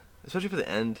 especially for the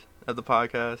end of the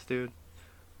podcast, dude.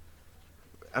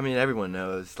 I mean, everyone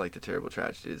knows like the terrible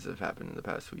tragedies that have happened in the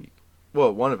past week.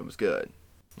 Well, one of them's good,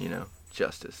 you know,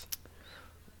 justice.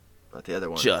 But the other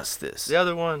one, Justice. the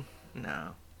other one,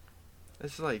 no.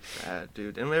 It's like sad,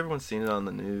 dude. And everyone's seen it on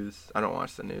the news. I don't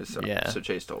watch the news, so Yeah. So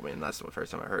Chase told me, and that's the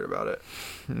first time I heard about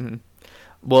it.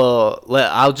 Well,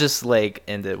 I'll just like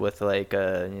end it with like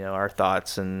our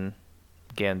thoughts. And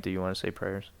again, do you want to say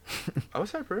prayers? I was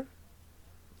sorry, bro.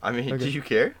 I mean, Okay. do you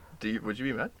care? Would you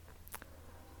be mad?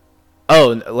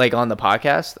 Oh, like on the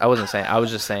podcast? I wasn't saying. I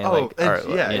was just saying like.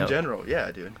 In general,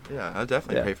 yeah, dude. Yeah, I'll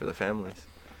definitely pray for the families.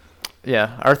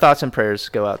 Yeah, our thoughts and prayers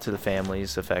go out to the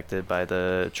families affected by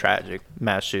the tragic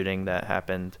mass shooting that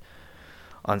happened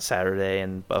on Saturday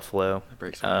in Buffalo. It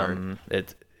breaks my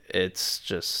heart. It's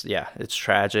just it's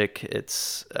tragic.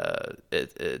 It's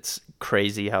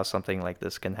crazy how something like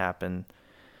this can happen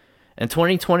in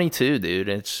 2022, dude.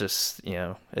 It's just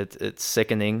it's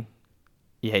sickening.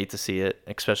 You hate to see it,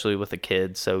 especially with a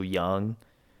kid so young.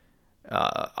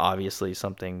 Obviously,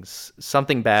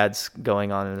 something bad's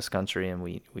going on in this country, and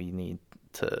we need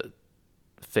to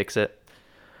fix it.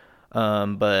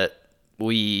 But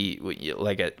we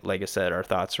like I said, our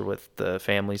thoughts are with the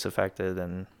families affected,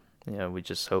 and we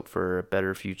just hope for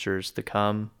better futures to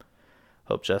come.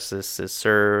 Hope justice is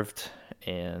served,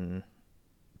 and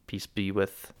peace be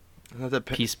with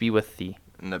thee.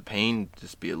 And the pain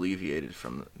just be alleviated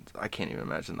from. I can't even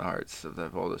imagine the hearts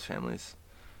of all those families,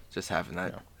 just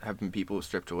having people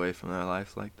stripped away from their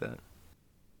lives like that.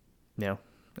 Yeah,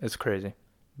 it's crazy.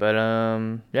 But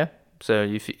yeah. So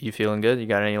you feeling good? You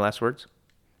got any last words?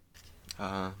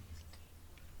 Love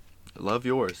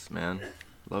yours, man.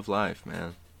 Love life,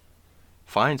 man.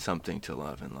 Find something to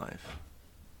love in life.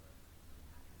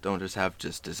 Don't just have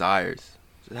desires.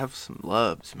 Just have some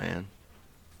loves, man.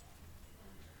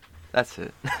 That's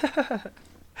it.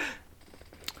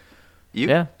 You?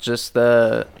 Yeah, just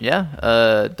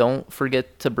don't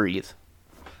forget to breathe.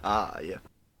 Yeah.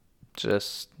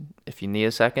 Just if you need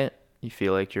a second, you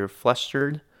feel like you're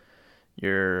flustered,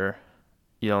 you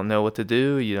don't know what to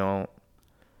do, you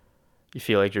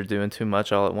feel like you're doing too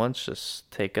much all at once, just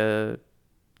take a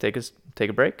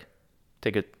break.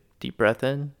 Take a Deep breath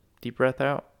in, deep breath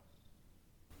out.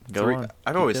 Go Three, on.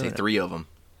 I'd Keep always say doing it. 3 of them.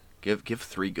 Give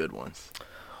 3 good ones.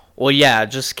 Well, yeah,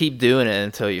 just keep doing it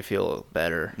until you feel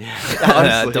better. Yeah,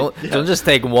 honestly, Don't just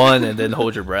take one and then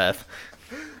hold your breath.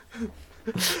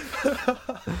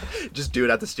 Just do it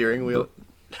at the steering wheel.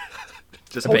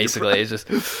 Just Basically, it's just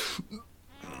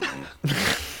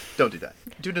don't do that.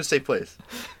 Do it in a safe place.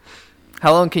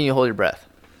 how long can you hold your breath?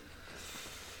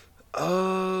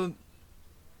 I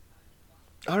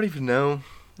don't even know.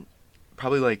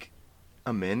 Probably like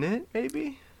a minute,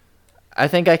 maybe. I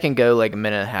think I can go like a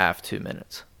minute and a half, 2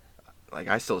 minutes. Like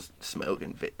I still smoke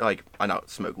and like I don't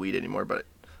smoke weed anymore, but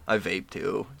I vape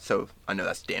too. So I know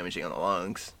that's damaging on the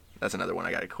lungs. That's another one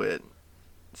I gotta quit.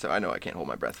 So I know I can't hold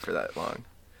my breath for that long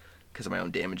because of my own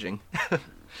damaging.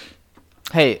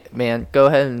 Hey, man, go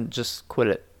ahead and just quit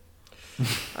it.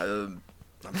 I'm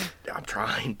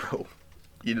trying, bro.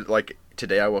 Like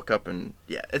today I woke up and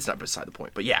yeah, it's not beside the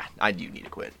point, but yeah, I do need to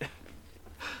quit.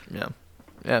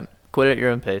 Yeah, quit at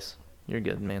your own pace. You're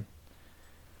good, man.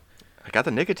 I got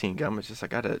the nicotine gum. It's just I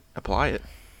gotta apply it.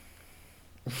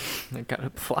 I gotta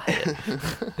apply it.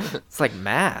 It's like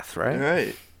math, right?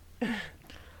 Right.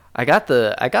 I got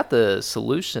the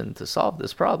solution to solve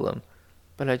this problem,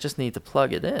 but I just need to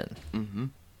plug it in. Mm-hmm.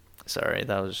 Sorry,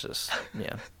 that was just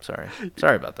sorry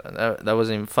about that. That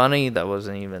wasn't even funny. That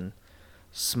wasn't even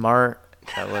smart.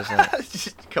 That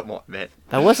wasn't. Come on, man.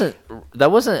 That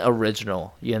wasn't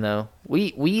original. You know,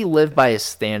 we live by a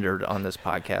standard on this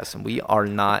podcast, and we are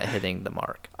not hitting the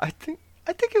mark. I think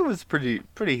it was pretty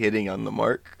hitting on the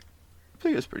mark. I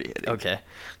think it was pretty hitting. Okay.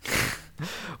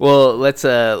 Well, let's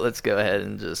go ahead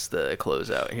and just close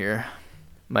out here.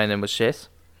 My name was Chase.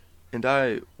 And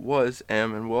I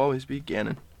am, and will always be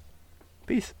Gannon.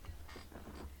 Peace.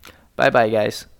 Bye, guys.